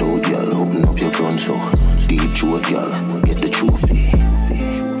 Skin it out, girl, open up your front so. Deep throat, girl, get the trophy.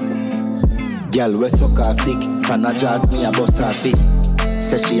 Girl, we suck off dick, can I jazz me a bust her feet?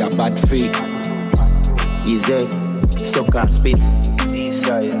 Say she a bad freak. Easy, suck and spit.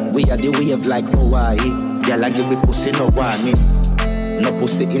 We are the wave like Hawaii. Girl, I give me pussy, no warning. No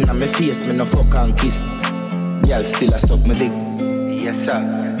pussy in my face, me no fuck and kiss. Girl, still a suck me dick. Yes, sir.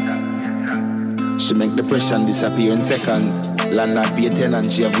 She make depression disappear in seconds. Landlord be a tenant,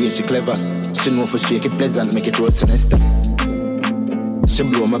 she have way she clever. She know for shake it pleasant, make it road sinister. She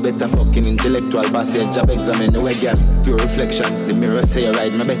blow my better fucking intellectual passage of exam anyway, girl. Pure reflection, the mirror say you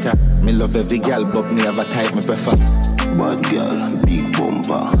ride me better. Me love every girl, but me have a type me prefer. Bad girl, big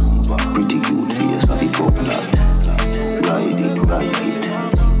bumper, pretty cute face, coffee fuck that. Ride it,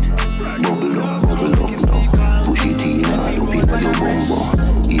 bubble up now. Push it in hard up inna your bumbo.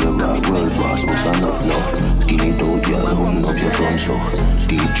 Here a world boss, what's a nut now? Skin it out, girl, open up your front so.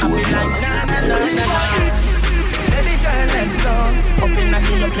 Deep throat, girl. Baby girl, let's go. Up in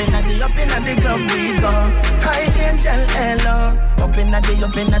the club we go. Hi angel, hello. Up in the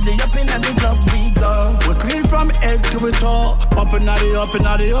club we go. We're clean from head to the toe. Up in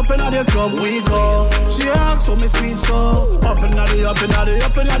the club we go. She asks for me sweet so. Up in the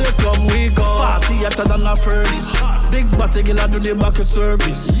club we go. Party hotter than a furnace. Big body girl do the back of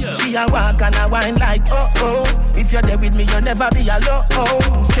service. She a walk and a wine like oh. If you're there with me, you'll never be alone.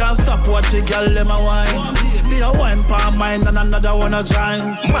 Can't stop watching girl let my wine. Me a wine palm mine and another one a join.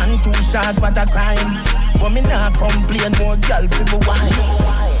 Man too short, what a crime. But me not complain, more girl fi me wine.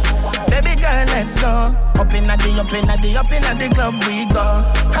 Baby girl, let's go. Up in the club we go.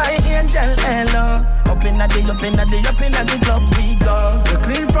 Hi angel, hello. Up in the club we go. We're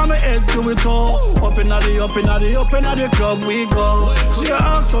clean from the head to the toe. Up in the club we go. She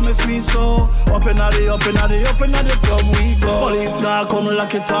asks for me sweet so. Up in the club we go. Police now come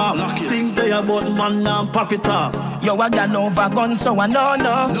lock it up. Things they about man now pop it off. Yo, I got over gun so I no.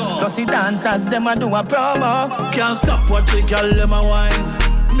 Go see dancers, them a do a promo. Can't stop watching girl let my wine.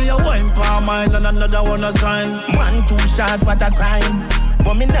 Me a wine palm mine and another one a join. Man too short, what a crime.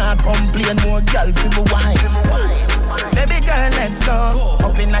 But me not complain, more girl fi me wine. Baby girl, let's go.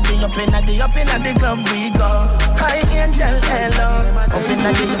 Up in the club we go. Hi angel, hello. Up in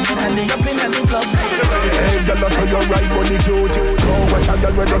the club we go. Hey, girl, so you right money cute. Go watch a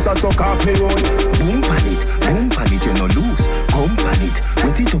girl with us a suck off me own. Boom pan it, you no lose. Come pan it,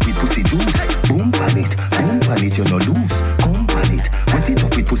 wet it up with pussy juice. Boom pan it, you no lose. Come pan it, wet it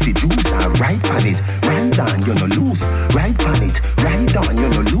up with pussy juice. Ride pan it, ride on, you no lose. Ride pan it, ride on, you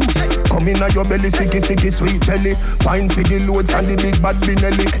no lose. Come in your belly, sticky, sweet jelly. Wine for the loads and the big bad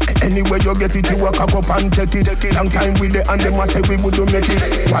Benelli. Anywhere you get it, you walk up and take it. Long time with the and them a say we wouldn't make it.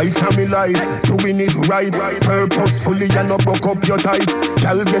 Why family life, doing it right. Purposefully and not buck up your tight.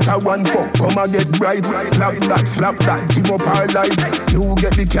 Girl get a one fuck, come and get bright. Flap that, give up her life. You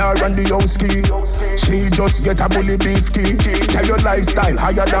get the car and the house key. She just get a bully beef key. Tell your lifestyle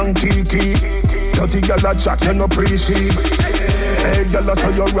higher than Kiki. 30 girl a chat, you no appreciate. Hey, girl, so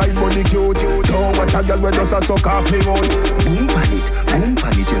you right money cute. Don't watch a girl with us a suck off me own. Boom pan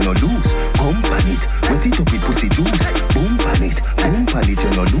it, you no lose. Come pan it, wet it up with pussy juice. Boom pan it, you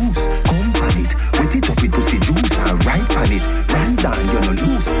no lose. Come pan it, wet it up with pussy juice. And ride pan it, ride down, you no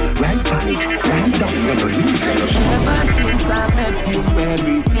lose. Ride pan it, ride down, you no lose. Ever since I met you,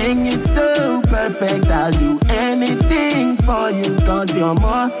 everything is so perfect. I'll do anything for you, cause you're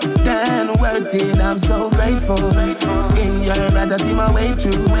more than worth it. I'm so grateful. In your eyes I see my way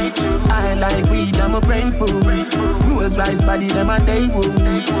through. I like weed, I'm a brain food. Rules rice body, them a day wood.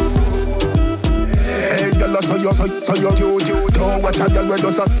 Hey, girl, so you cute. Don't watch a girl with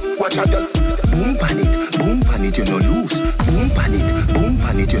us watch a girl. Boom pan it, you no lose. Boom pan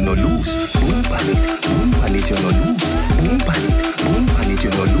it, you no lose. Boom pan it, you no lose. Boom pan it, you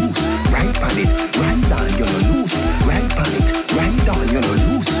no lose. Ride pan it, ride down, you no lose. Ride pan it, ride down, you no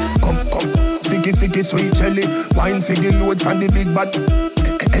lose. Come, sticky, sweet jelly. Wine for the load from the big bad.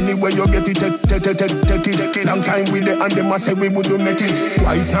 Anyway you get it, take it. Long time with the and them a say we wouldn't make it.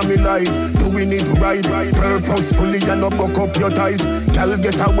 Wise now me life, doing it right. Purposefully and not buck up your ties. Girl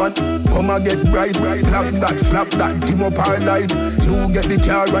get a one, come and get bright. Flap that, dim up our light. You get the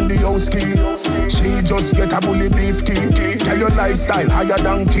car and the house key. She just get a bully beef key. Tell your lifestyle higher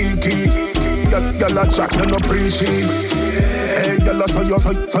than Kiki. Girl a chat, you no appreciate. Hey girl, so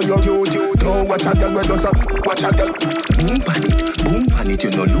you cute. Don't watch a girl, does up. Watch a girl. Boom pan it,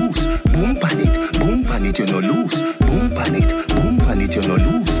 you no lose. Boom pan it, you no lose. Boom pan it, you no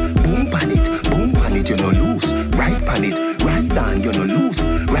lose. Boom pan it, you no lose. Right pan it, right down, you no lose.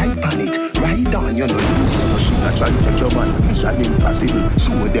 Right pan it, right down, you no lose. She not try to take your man, mission impossible.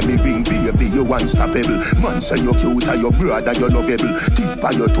 Show them me ring, baby, you unstoppable. Man say you cute, and your brother, you lovable. Tip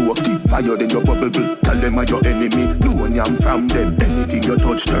on your toe, tip on your, then you bubble. Tell them are your enemy, no yam from them. Anything you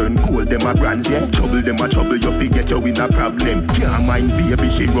touch turn gold, them a brands, yeah. Trouble them a trouble, you forget you in a problem. Can't mind baby,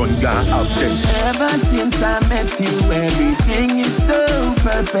 she run down off them. Ever since I met you, everything is so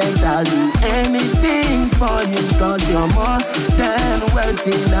perfect. I'll do anything for you, cause you're more than worth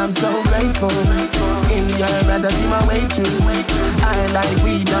it. I'm so grateful. In your eyes I see my way through. I like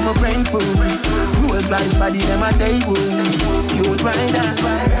weed, I'm a brain food. Rules rice body, them a day wound. Cute right now.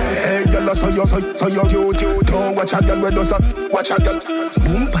 Hey girl, so you cute. Don't watch a girl where does up. Watch a girl.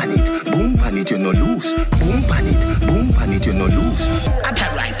 Boom pan it, you no lose. Boom pan it, you no lose. I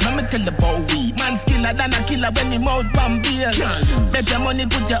got rice, mama tell the boy. Man skiller than a killer when me mouth bomb beer. Bet your money,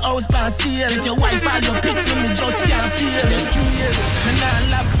 put your house pan seal. With your wife all your pick me just can't feel. Me nah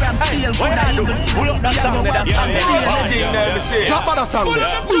laugh from tail. Pull up that song, Drop on the song.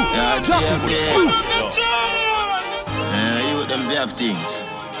 Drop it. You with them have things.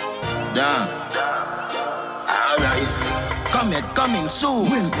 Down. Alright. Coming soon.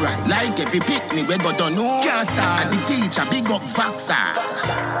 Well, right. Like if you pick me, we got to know. Can't start. And the teacher, big up Vaxa.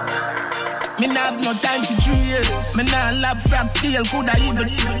 Me nah have no time for 3 years. Me nah love frack tail. Coulda even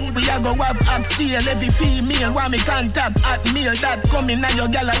we a go have oxtail. Every female want me contact at meal. That coming now your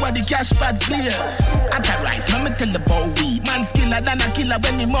gal where the cash pad clear. At a rice, me tell the boy. Man skiller than a killer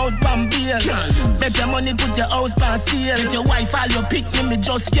when me mouth bomb beer. Bet your money, put your house pan seal. With your wife all your pick me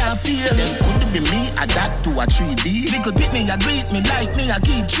just can't feel. Then could it be me adapt to a 3D? Little pick me, a greet me like me, a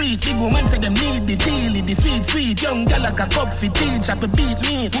key treat. Big woman say them need the deal, the sweet. Young gal like a cup for teach, up a beat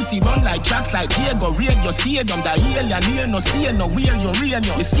me. Pussy run like tracks like Diego, radio stadium. The alien here no stay no where you real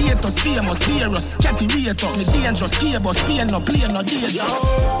no. Me status famous, fearless, catty rate us. Me dangerous, cable, Spain no play no danger.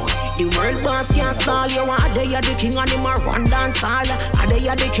 The world boss can't stall you. Are they the king and him a run dance all? Are they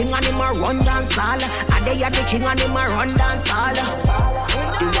the king and him a run dance all? Are they the king and him a run dance all?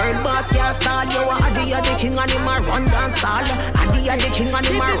 The world boss can't stall you. Are they the king and him a run dance all? Are they the king and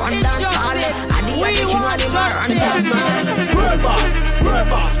him a run dance all? Are they the king and him a run dance all? World boss, world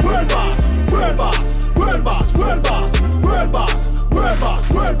boss, world boss, world boss, world boss, world boss, world boss, world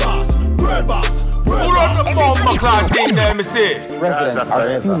boss, world boss, world boss. Residents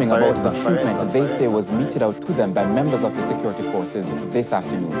are fuming about the treatment they say was meted out to them by members of the security forces this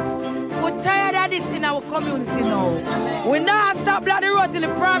afternoon. We're tired of this in our community now. We now stop bloody road till the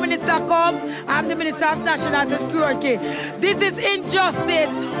Prime Minister come. I'm the Minister of National Security. This is injustice.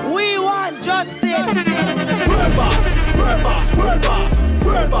 We want justice. World boss, world boss, world boss,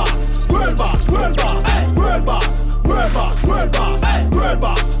 world boss, world boss, world boss, world boss, world boss, world boss, world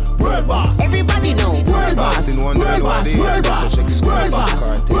boss, world boss. Everybody know world boss, world boss, world boss, world boss,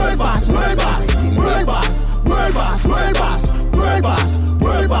 world boss, world boss, world boss, world boss, world boss,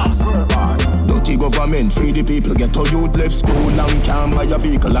 world boss, world boss. Dirty government, free the people, get a youth left school and can't buy a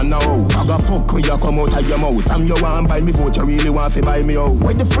vehicle and now. I got fuck when you come out of your mouth. And you want buy me vote, you really want to buy me out.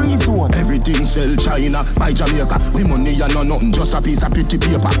 Where the free zone? Everything sell China, buy Jamaica. We money and no nothing, just a piece of pretty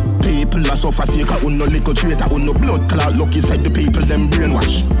paper. People are suffer sick, on no little traitor, on no blood clot. Lucky said the people them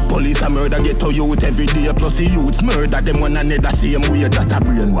brainwash. Police a murder, get a youth every day. Plus the youths murder them one another same way, that a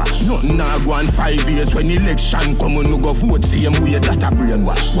brainwash. Nothing now go on 5 years when election come on, no go vote same way, that a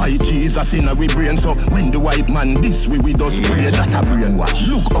brainwash. Why Jesus in a we brain so when the white man this we just pray, that a brainwash.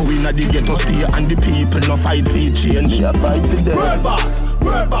 Look how we na the ghetto stay and the people no fight for change. They fight for them. World boss,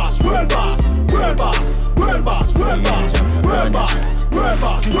 world boss, world boss, world boss, world boss, world boss, world boss, world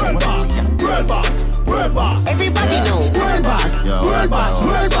boss, world boss, world boss, world boss. Everybody know world boss, world boss,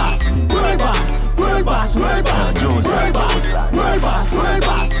 world boss, world boss, world boss, world boss, world boss, world boss, world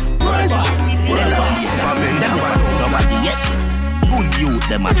boss, world boss, world boss. Nobody yet. Good youth,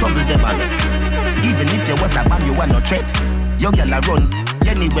 them a trouble them a let. Even if you was a man, you want no threat. Your girl a run,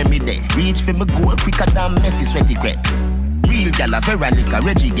 anywhere me there. Reach for me goal quicker than Messi sweaty crep. Real girl a Veronica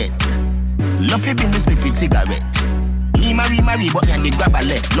Reggie get. Love you business me fit cigarette. Me Marie, but then they grab a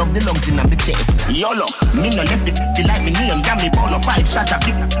left. Love the lungs in my chest. YOLO, me no left it. They like me name, damn me ball of 5 shot of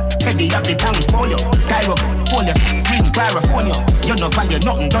it. Teddy have the tongue for you. Cairo, Polia, Green, California. You no value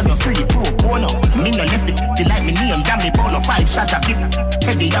nothing, done you free, pro bono. Me no left it. They like me name, damn me ball of 5 shot of it.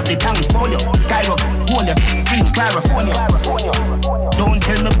 Teddy have the tongue for you. Cairo, Polia, Green, California. Don't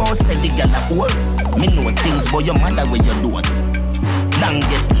tell me about say the girl at work. Me know things, but your mother where you do it.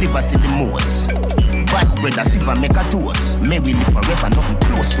 Longest liver see the most. Bad brother, if I make a toast. May we live forever, nothing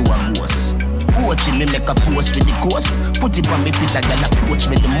close to a ghost. Watching me make a post with the ghost. Put it on me Twitter, girl approach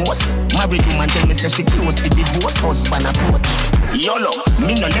me the most. Married woman tell me say she close for divorce. Husband approach. YOLO,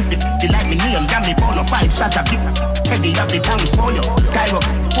 me no left it. They like me name, damn me ball of 5 shot of it. Teddy have the tongue for you. Cairo,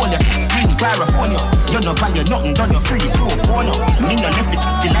 Polia, Green, California. You no value nothing, done you free, pro bono. Me no left it.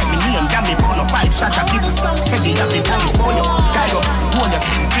 They like me name, damn me ball of 5 shot of it. Teddy have the tongue for you. Cairo, Polia,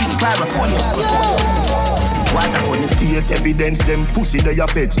 Green, California. What the funny state evidence, them pussy they your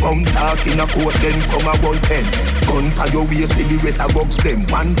feds. Come talk in a court, then come a gun pens. Gun pa your waist, the rest a box them.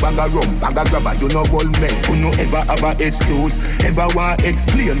 One bag a rum, bag a grabber, you no gold men. You no ever have a excuse, ever want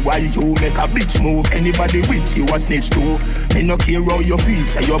explain why you make a bitch move. Anybody with you a snitch too. Me no care how you feel,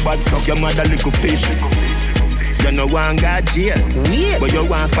 say your bad suck your mother little fish. You no want got jail, wait. But you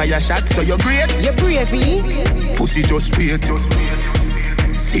want fire shot, so you're great. You're brave, pussy just wait.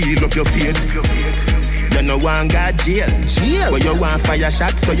 Seal up your fate. You no want got jail, but you want fire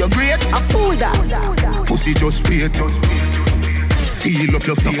shot, so you're great. I fool that. Pussy just wait. Seal up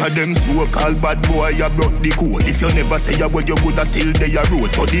your feet. Enough of them so-called bad boy, you broke the code. If you never say a word, you woulda still there your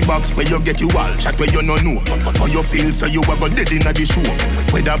road. But the box where you get you all chat where you no know. How you feel so you a go dead inna the show.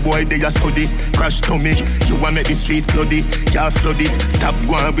 Where that boy they a study, crash to me. You a make the streets bloody, you flood it. Stop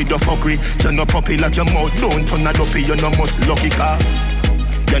going with the fuckery. You no puppy like your mouth, don't turn a duppy. You no must lucky car.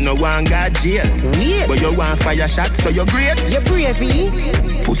 You no want got jail, wait. But you want fire shot, so you're great. You're brave,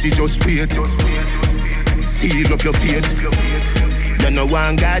 pussy just wait. Seal up your fate. You no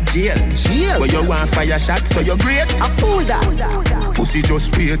want got jail, but you want fire shot, so you're great. I fool that. Pussy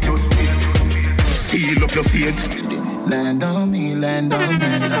just wait. Seal up your fate. Land on me, hands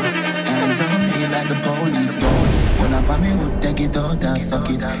on me like the police go. When I buy me would take it out and suck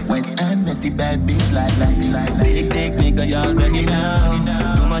it. Wet and messy bad bitch like Lassie. Big dick nigga, you already know.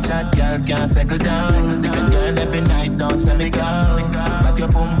 Too much hot girl can't settle down. Different girl every night, don't send me go. But your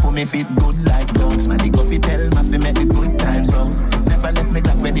pum me fit good like guns. Man, the coffee tell me fi make the good times go. Never left me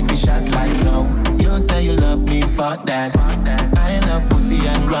like ready for shot like no. You say you love me, fuck that. I love pussy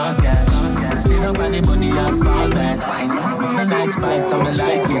and raw cash. Sit up on the body and fall back. Why not? The night spice, so me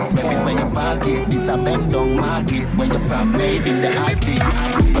like it. Ref it when you park it. This a bend down market. Where you from? Made in the Arctic.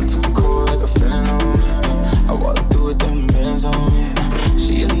 I'm too cool like a fan on me. I walk through with them bands on me.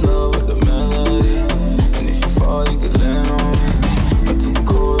 She in love with the melody. And if you fall, you could land on me. I'm too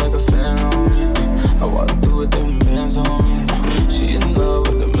cool like a fan on me. I walk through with them bands on me. She in love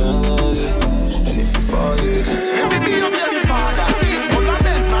with the melody. And if you fall, you could land on me. Maybe be your baby father. All the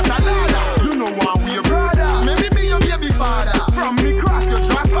men's not a ladder. You know why we a brother. Maybe be your baby father. From me cross your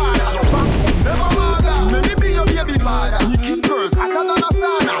trust father. Never mother. Maybe be your baby father. You keep girls hotter than a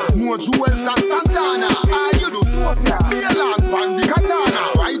sauna. More jewels than Santana. All you do so for me along on the katana.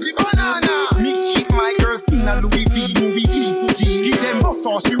 Ride the banana. Me eat my girls in a Louis V movie piece of G. Give them boss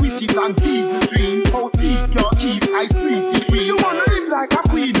all she wishes and tease the dreams. House these your keys, I squeeze the key. You wanna live like a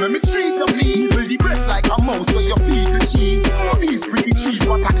queen when me treat you please. Evil the breast like a mouse so you feed the cheese. These pretty cheese,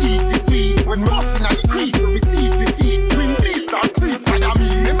 what a easy squeeze. When mossing at the crease, we receive the seeds. Swing beast or trees, I am me.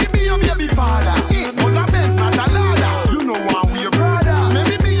 Maybe be your baby father. All the men's not a ladder. You know why we a brother.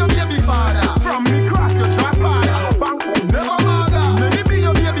 Maybe be your baby father. From me cross your trust father. Never mother. Maybe be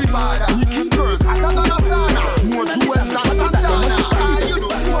your baby father. You keep girls hotter than a sauna. More jewels than Santana. All you do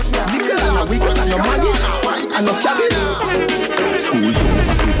so for me along. We got no money and no cabbage. School don't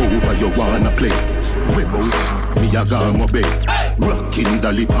have to over, you wanna play. Without me, I got my bed. Rocking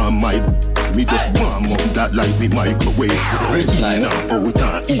the lip on my. Me just warm up that like me microwave. In and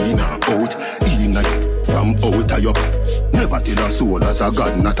out, in and out, in and from out of your. Never tell a soul as a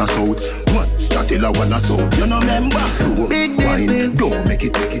God, not a soul. What? That tell a one a soul. You know remember? So wine, don't make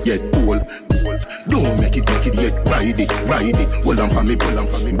it yet cold. Don't make it yet ride it. Hold on for me,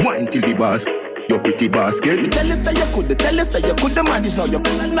 wine till the bars. Your pretty basket. Tell us say you could, the manage. Now you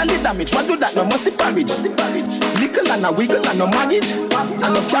couldn't the damage. What do that? No must the parage. Little and a wiggle and no baggage. And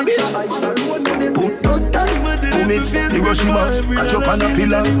no cabbage. Boom it, Hiroshima. Catch up on a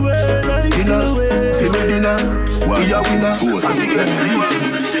pillar. Dinner, fill me dinner. We are winner.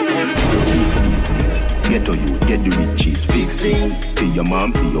 Get to you, get the riches. Fix things. For your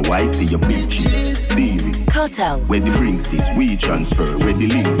mom, for your wife, for your bitches. Siri. Cartel. Where the brinks is, we transfer. Where the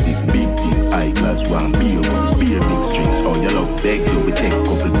links is, big things. High class one, beer big strings. Oh, you love beg, you will take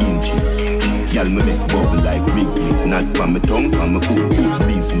couple inches. Y'all me make bubble like Wrigley's. Not from my tongue, from my cool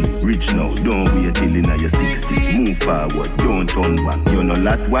business. Rich now, don't wait till in your 60s. Move forward, don't turn back. You're no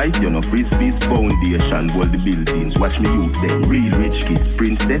lot wife, you're no frisbees. Foundation, hold the buildings. Watch me youth them, real rich kids.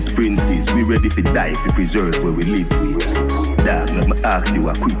 Princess, princes, we ready for die, for preserve where we live with. Dog, let me ask you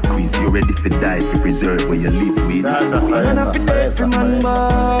a quick quiz. You ready for die, for preserve where you live with? Man, I feel every man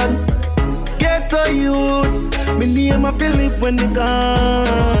born. Get the youths. Me name I feel live when they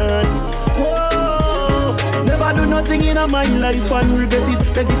gone. Never do nothing in my life and regret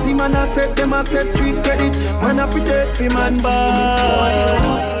it. Legacy man I set them I set street credit. Man I feel every man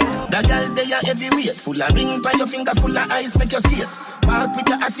born. The girl they are heavyweight, full of ring by your finger, full of ice, make you skate. Walk with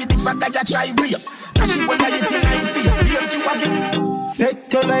your acid if I got try rape. Cause she wanna hit in 9 face, babes you have it.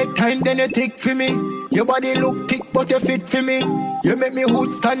 Set your like time, then you tick for me. Your body look thick, but you fit for me. You make me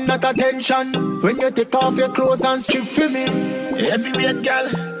hood stand at attention when you take off your clothes and strip for me. Heavyweight girl,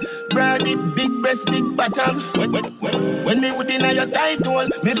 broad it, big breast, big bottom. When me would deny your title,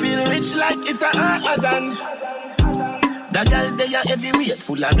 me feel rich like it's a Amazon. The girl they are heavyweight,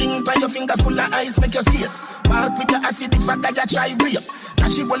 full of ring by your finger, full of ice, make you skate. Walk with your acid if I got you try rape.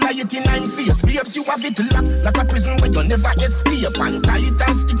 Cause she will lie it in 9 face. Babes you have it locked like a prison where you never escape. And tight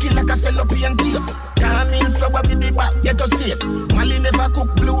and sticky like a cellophane tape. Come in flower with the back, get your steak. Molly never cook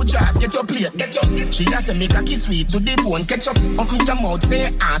blue jars, get your plate, get your. She has to make a kiss sweet to the bone, ketchup. Open your mouth,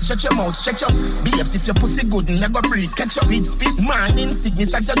 say ass, stretch your mouth, stretch up. Babes if your pussy good, never breathe, ketchup. Spit morning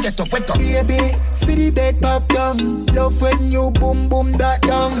sickness as you get up, wet up. Baby, see the bed pop down. Love when you boom boom that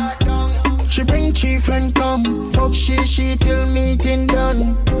down. She bring chief and come. Fuck she till meeting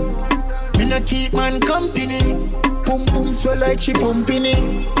done. Me not keep man company. Pum pum swell like she pumping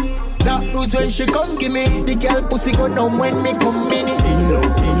it. That bruise when she come give me. The girl pussy go numb when me come in it. In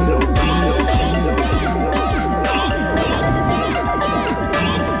love, in love,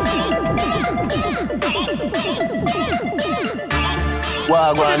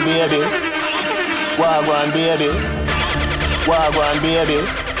 Wagwan baby, wagwan baby, wagwan baby,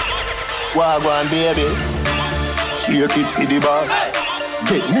 wagwan baby. Shake it for the boss,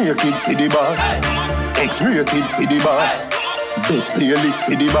 get naked for the boss, X-rated for the boss, best playlist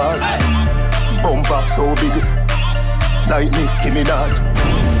for the boss. Bumper so big, like Nicki Minaj,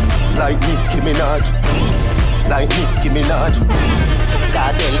 like Nicki Minaj, like Nicki Minaj.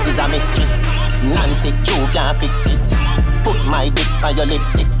 Cartel is a mystery, Nancy Joe can't fix it. Put my dick on your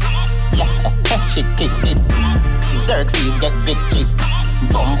lipstick. Yeah, she kissed it. Xerxes get victories.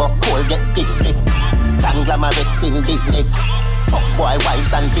 Bumbo Cole get dismissed. Conglomerates in business. Fuck boy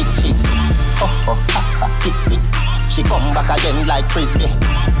wives and bitches. Oh, ha, ha, hit me. She come back again like frisbee.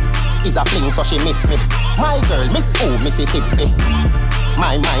 Is a fling so she miss me. My girl miss who Mississippi.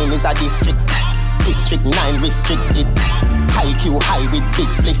 My mind is a district. District 9 restricted. High Q high with big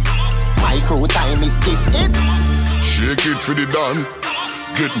split. My crew time is this it. Shake it for the dawn.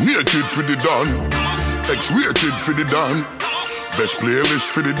 Get naked for the dawn. X-rated for the dawn. Best playlist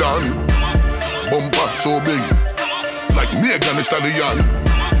for the dawn. Bumper so big, like Megan Thee Stallion.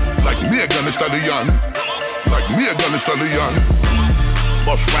 Like Megan Thee Stallion. Like Megan Thee Stallion.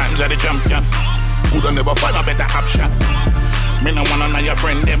 Boss rhymes are the champion. Coulda never find a better option. Me no wanna know your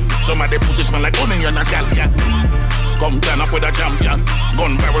friend them. Some of the pussy smell like onion and scallion. Come turn up with a champion.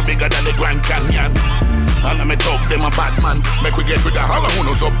 Gun barrel bigger than the Grand Canyon. All of me talk them a bad man. Make we get with a hollow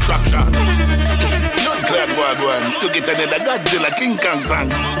no subtraction. Not glad one. You get another Godzilla King Kong song.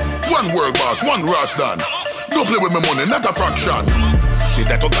 One world boss, one rush done. Don't play with my money, not a fraction. See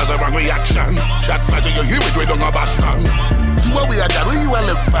that cause a wrong reaction. Shot fly to you hear it, we don't have Boston. You are we are that, you are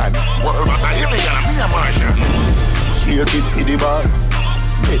look bad. World boss a alien and me a Martian. Shake it for the boss.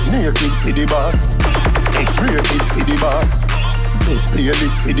 Get naked for the boss. X-rated for the boss. Best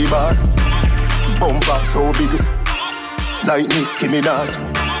playlist for the boss. Bumper so big, like Nicki Minaj,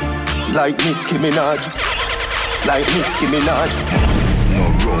 like Nicki Minaj, like Nicki Minaj. No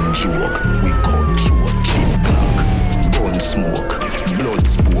run joke, we cut short, cheap clock, gun smoke, blood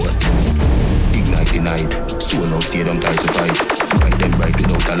sport. Ignite the night, so now stay them calcified. Bright them bright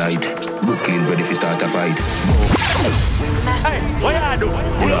without a light. Brooklyn ready for start a fight. Hey, what you do?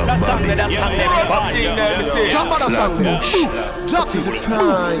 Pull up that song, that song, that jump on the song, bush. Drop to the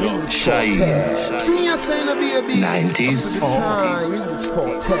time. Shine. See me a sign of baby. 90s.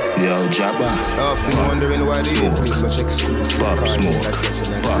 Yo, Jabba. Often wondering why they play such exclusive. Pop smoke.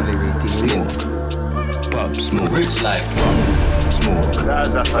 Pop smoke. Pop smoke. Rich life. smoke.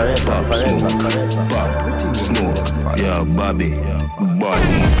 Pop smoke. Pop smoke. Yeah, Bobby. Bad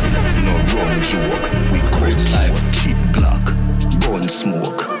man, no run joke. We cut short, cheap Glock. Gun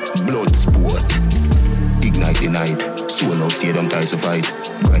smoke, blood sport. Ignite the night. Soul out stadium ties to fight.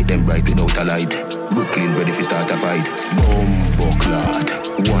 Bright them bright without a light. Brooklyn ready for start a fight. Bomb clad.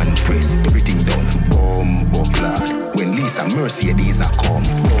 One press, everything done. Bomb clad. When Lisa Mercedes are come.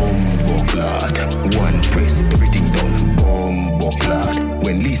 Bomb clad. One press, everything done. Bomb clad.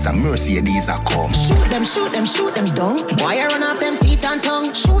 When Lisa Mercedes are come. Shoot them down. Boy, I run off them teeth and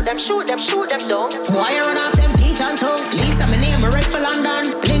tongue. Shoot them down. Boy, I run off them teeth and tongue. Lisa, my name, red for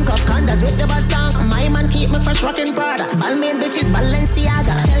London. Link up condas with the bad song. My man keep me fresh rockin' Prada. Balmain bitches,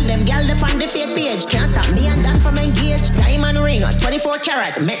 Balenciaga. Tell them gal dip on the fake page. Can't stop me and Dan from engage. Diamond ring, 24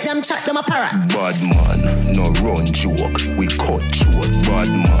 karat. Make them chat them a parrot. Bad man, no run joke. We cut short. Bad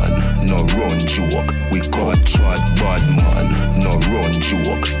man, no run joke. We cut short. Bad man, no run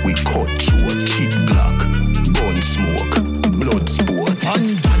joke. We cut short. Cheap Glock, gun smoke, blood sport.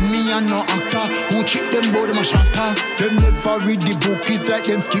 And me and no actor who cheat them bout them a shatter. Them never read the book, it's like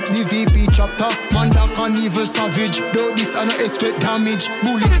them skip the VP chapter. Man that can evil savage, though this I no expect damage.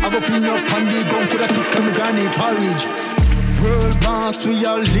 Bullet I go fling up and the gun coulda took them granny porridge. World boss we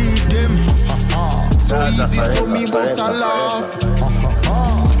all lead them. So easy so me boss a laugh.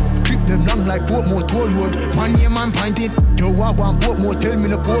 Grip them long like Portmore toll road. Man name and point it. Yo walk one Portmore, tell me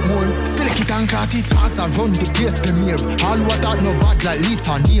no Portmore. Select it and cut it as I run the place premier. All what out no bad like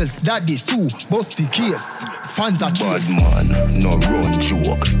Lisa Niels. Daddy Sue, bossy case. Fans are bad man, no run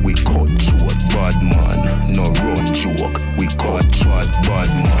joke. We cut short. Bad man, no run joke. We cut short.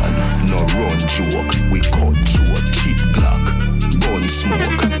 Bad man, no run joke. We cut short. Cheap Glock, gun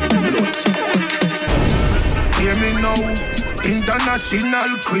smoke, blood sport. Hear me now,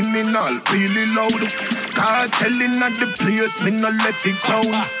 international criminal, really loud. Cartelling at the place, me no let it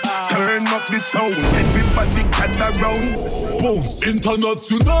clown. Turn up the sound, everybody gather round. Bones,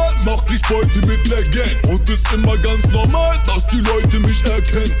 international, mach ich heute mit Legend. Und ist immer ganz normal, dass die Leute mich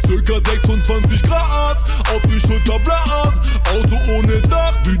erkennen. Circa 26 Grad, auf die Schulterblatt. Auto ohne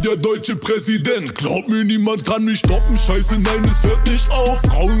Dach, wie der deutsche Präsident. Glaub mir, niemand kann mich stoppen, scheiße, nein, es hört nicht auf.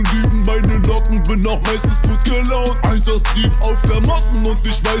 Frauen lieben meine Locken, bin auch meistens gut gelaunt. 187 auf Klamotten und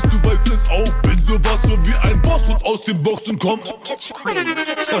ich weiß, du weißt es auch. Bin sowas so wie ein Boss und aus dem Boxen kommt. Brauche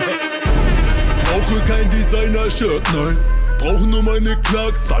kein Designer-Shirt, nein. Brauche nur meine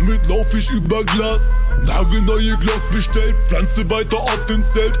Clarks, damit lauf ich über Glas. Nagelneue Glock bestellt, pflanze weiter auf dem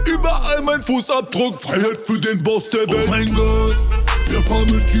Zelt. Überall mein Fußabdruck, Freiheit für den Boss der Welt. Oh mein Gott, wir fahren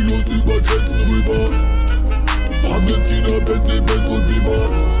mit Kilos über Grenzen rüber. Fahren mit Zina, Bentley, Benz und Beamer.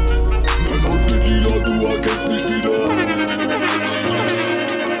 Mein Outfit lila, du erkennst mich wieder.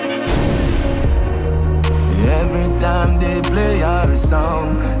 Every time they play our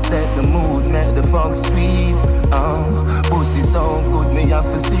song, set the mood, make the funk sweet. Pussy so good, me have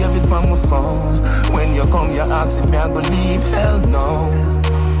to save it on my phone. When you come, you ask if me I go leave, hell no.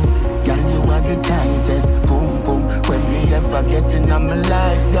 Girl, you are the tightest, boom boom. When me ever get in my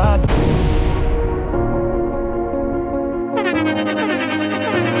life, God.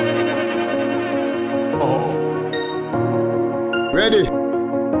 Ready?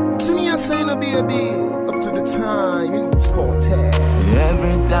 To me, I say no baby. The time in this quartet.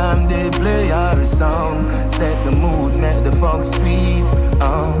 Every time they play our song, set the mood, make the funk sweet.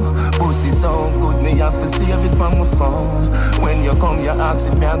 Pussy so good, me have to save it on my phone. When you come, you ask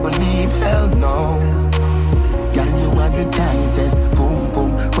if me I go leave, hell no. Girl, you are the tightest, boom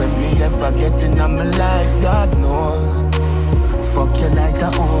boom. When me ever get in my life, God no. Fuck you like a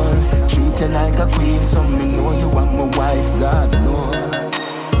whore, treat you like a queen, so me know you are my wife, God no.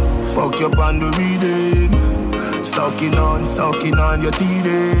 Fuck you on the reading, sucking on your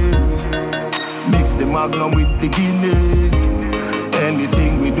titties. Mix the Magnum with the Guinness.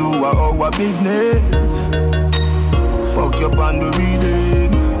 Anything we do are our business. Fuck you on the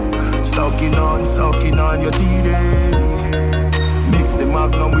reading, sucking on your titties. Mix the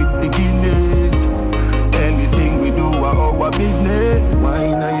Magnum with the Guinness. Anything we do are our business.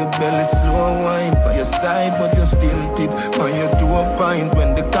 Wine on your belly, slow wine by your side, but you're still tip. When you do a pint,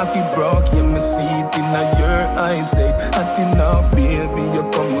 when the cocky broke, you me see it in your eyes. Say, hot enough, baby, you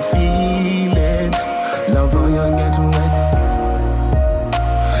come feel it. Love how you get wet.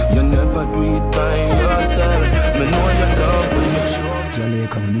 You never do it by yourself. Me know you love when you choke.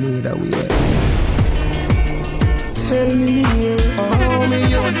 Jamaica, we need a way. Tell me how me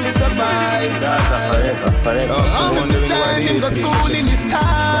you want to survive. Forever. I'm not deciding go school in this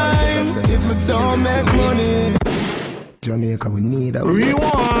time. If we don't make money. Jamaica, we need a way.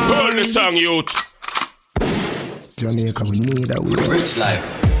 Burn the song, youth. Jamaica, we need a way. Rich life.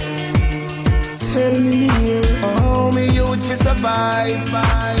 Tell me how me youth fi survive.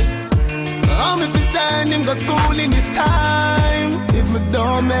 How me fi send him go school in this time. If me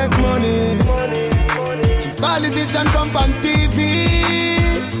don't make money, politician come on TV.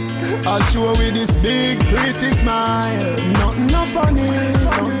 I'll show with this big pretty smile. Nothing no funny.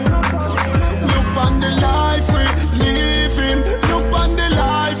 Look on the life we living. Look on the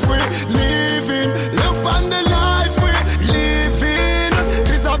life we living. Look on the life we living.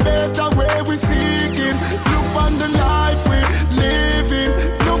 It's a better way we seeking. Look on the life we living.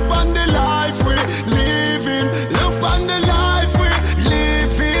 Look on the life we living. Look on the life we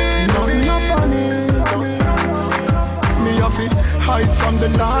living. Nothing no funny. Me have it hide from the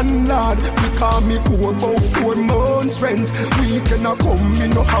landlord. Because me owe about 4 months rent. Weekend a come, me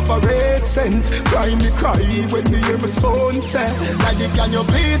no have a red cent. Cry when me hear my son say, Daddy, can you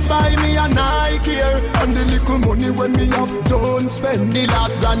please buy me a Nike here? And the little money when me have done spend. The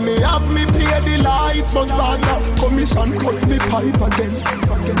last grand me have me pay the lights, but rather commission cut me pipe again.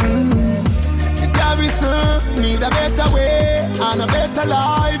 The garrison need a better way and a better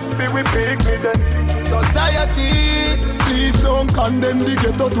life. Be we pick me then. Society, please don't condemn the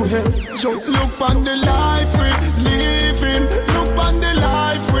ghetto to hell. Just look on the life we living. Look on the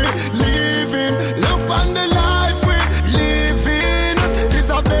life we living. Look on the life we living. It's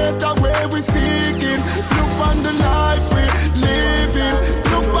a better way we seeking. Look on the life we living.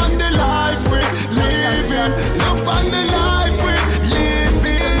 Look on the life we living. Look on the life we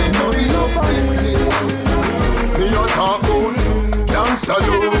living. Me a talk about gangsta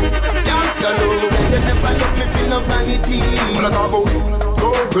love. Gangsta love. You never let me feel no vanity. When I talk about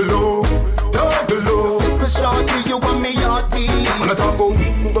dog love. Simple shorty, you want me yachty. When I talk about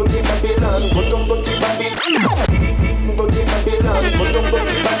Dirty Babylon, but don't Dirty Babylon. Dirty Babylon, but don't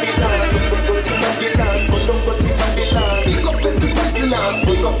Dirty Babylon. Dirty Babylon, but don't Dirty Babylon. Pick up plenty prisoner,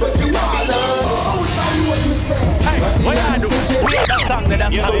 pick up every waller. Oh, tell you what you say. Hey, what you do? We have that song,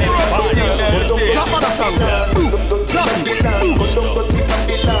 that song. Jump on the song. Dirty Babylon, but don't Dirty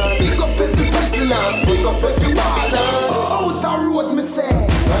Babylon. Pick up plenty prisoner, pick up every waller. Oh, the road me say.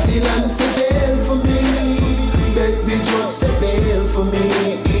 Babylon say jail for me. Beg the judge say bail for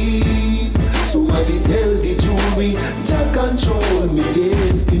me. Somebody tell the jury, Jah control me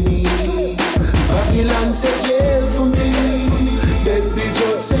destiny. Babylon say jail for me. Beg the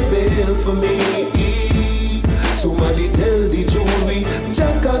judge say bail for me. Somebody tell the jury,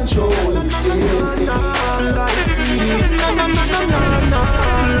 Jah control me destiny. Life sweet, na na na na na.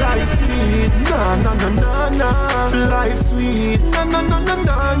 Life sweet, na na na na na. Life sweet, na na na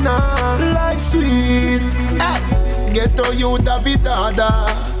na na. Life sweet. Ghetto youth have it harder.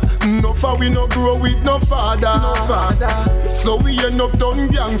 No for we no grow with no father. So we end up done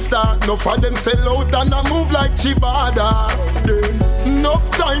gangster. No for them sell out and I move like Chibada.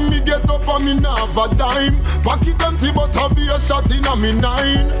 Enough time me get up and me not have a dime. Pocket empty but I be a shot in a me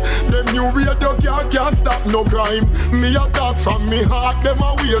 9. Them new radio can't stop no crime. Me a talk from me heart, them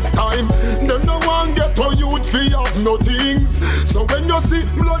a waste time. Them no one get a youth fi have no things. So when you see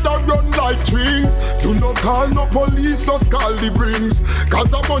blood a run like strings, do not call no police, just call the brings. Cause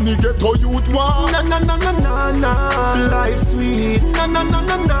the money get a youth one. Na na na na na na. Life sweet. Na na na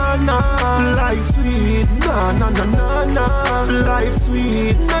na na na. Life sweet. Na na na na na. Life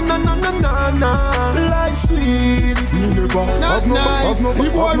sweet. Na na na na na na. Life sweet. Me never have no. The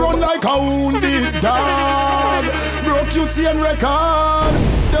boy run like a wounded dog. Broke you see and record.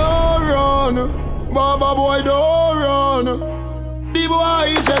 Don't run, Baba boy, don't run. The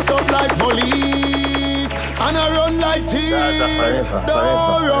boy dress up like police and I run like thieves.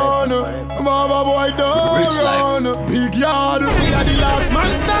 Don't run, Baba boy, don't run. Big yard, we are the last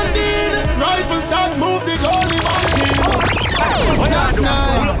man standing. Rifle shot, move the goalie monkey. That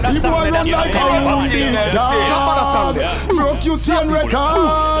nice, the boy run like a wounded dog. Broke you see and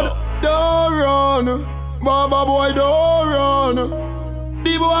record. Don't run, Baba boy, don't run.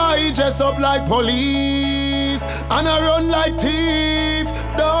 The boy dress up like police and I run like thief.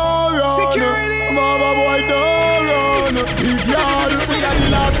 Don't run, security. Baba boy, don't run. Big yard, we are the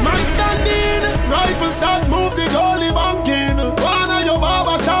last man standing. Rifle shot, move the goalie banking. One of your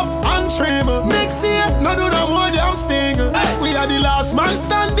barber shop and trim. Next year, no do no more damn sting. We are the last man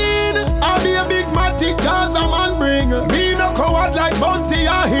standing. I'll be a big matic, cause a man bring. Me no coward like Bunty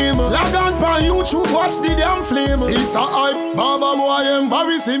or him. Log on pan YouTube, watch the damn flame. It's a hype, Baba boy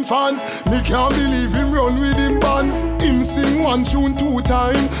embarrassing fans. Me can't believe him run with him bands. Him sing one tune 2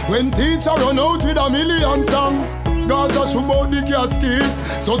 times. When teacher run out with 1,000,000 songs. Gaza shoot out the casket.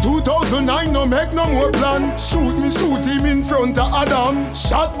 So 2009 no make no more plans. Shoot him in front of Adams.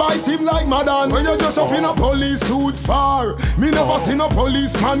 Shot by him like Madden. When you just up in a police suit far. Me never seen a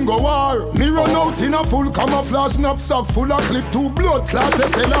policeman go war. Me run out in a full camouflage knapsack full of clip to blood clot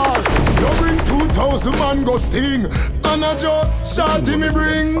SLR. You bring 2,000 man go sting. And I just shot him me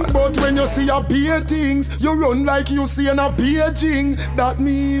bring. But when you see a beer things, you run like you see an a Beijing. That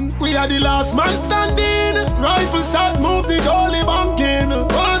mean we are the last man standing. Rifle shot move the goalie banking.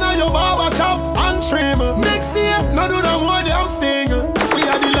 One of your barber shop and trim. Next year, no do no more damn sting. We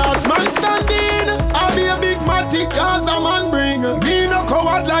are the last man standing. I'll be a big matic as a man bring. Me no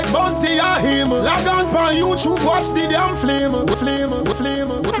coward like Bunty or him. Log on pan YouTube, watch the damn flame.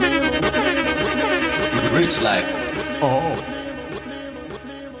 Rich life. Oh.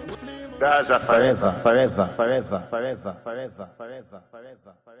 Gaza forever, forever, forever, forever, forever, forever,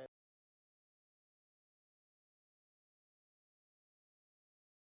 forever, forever.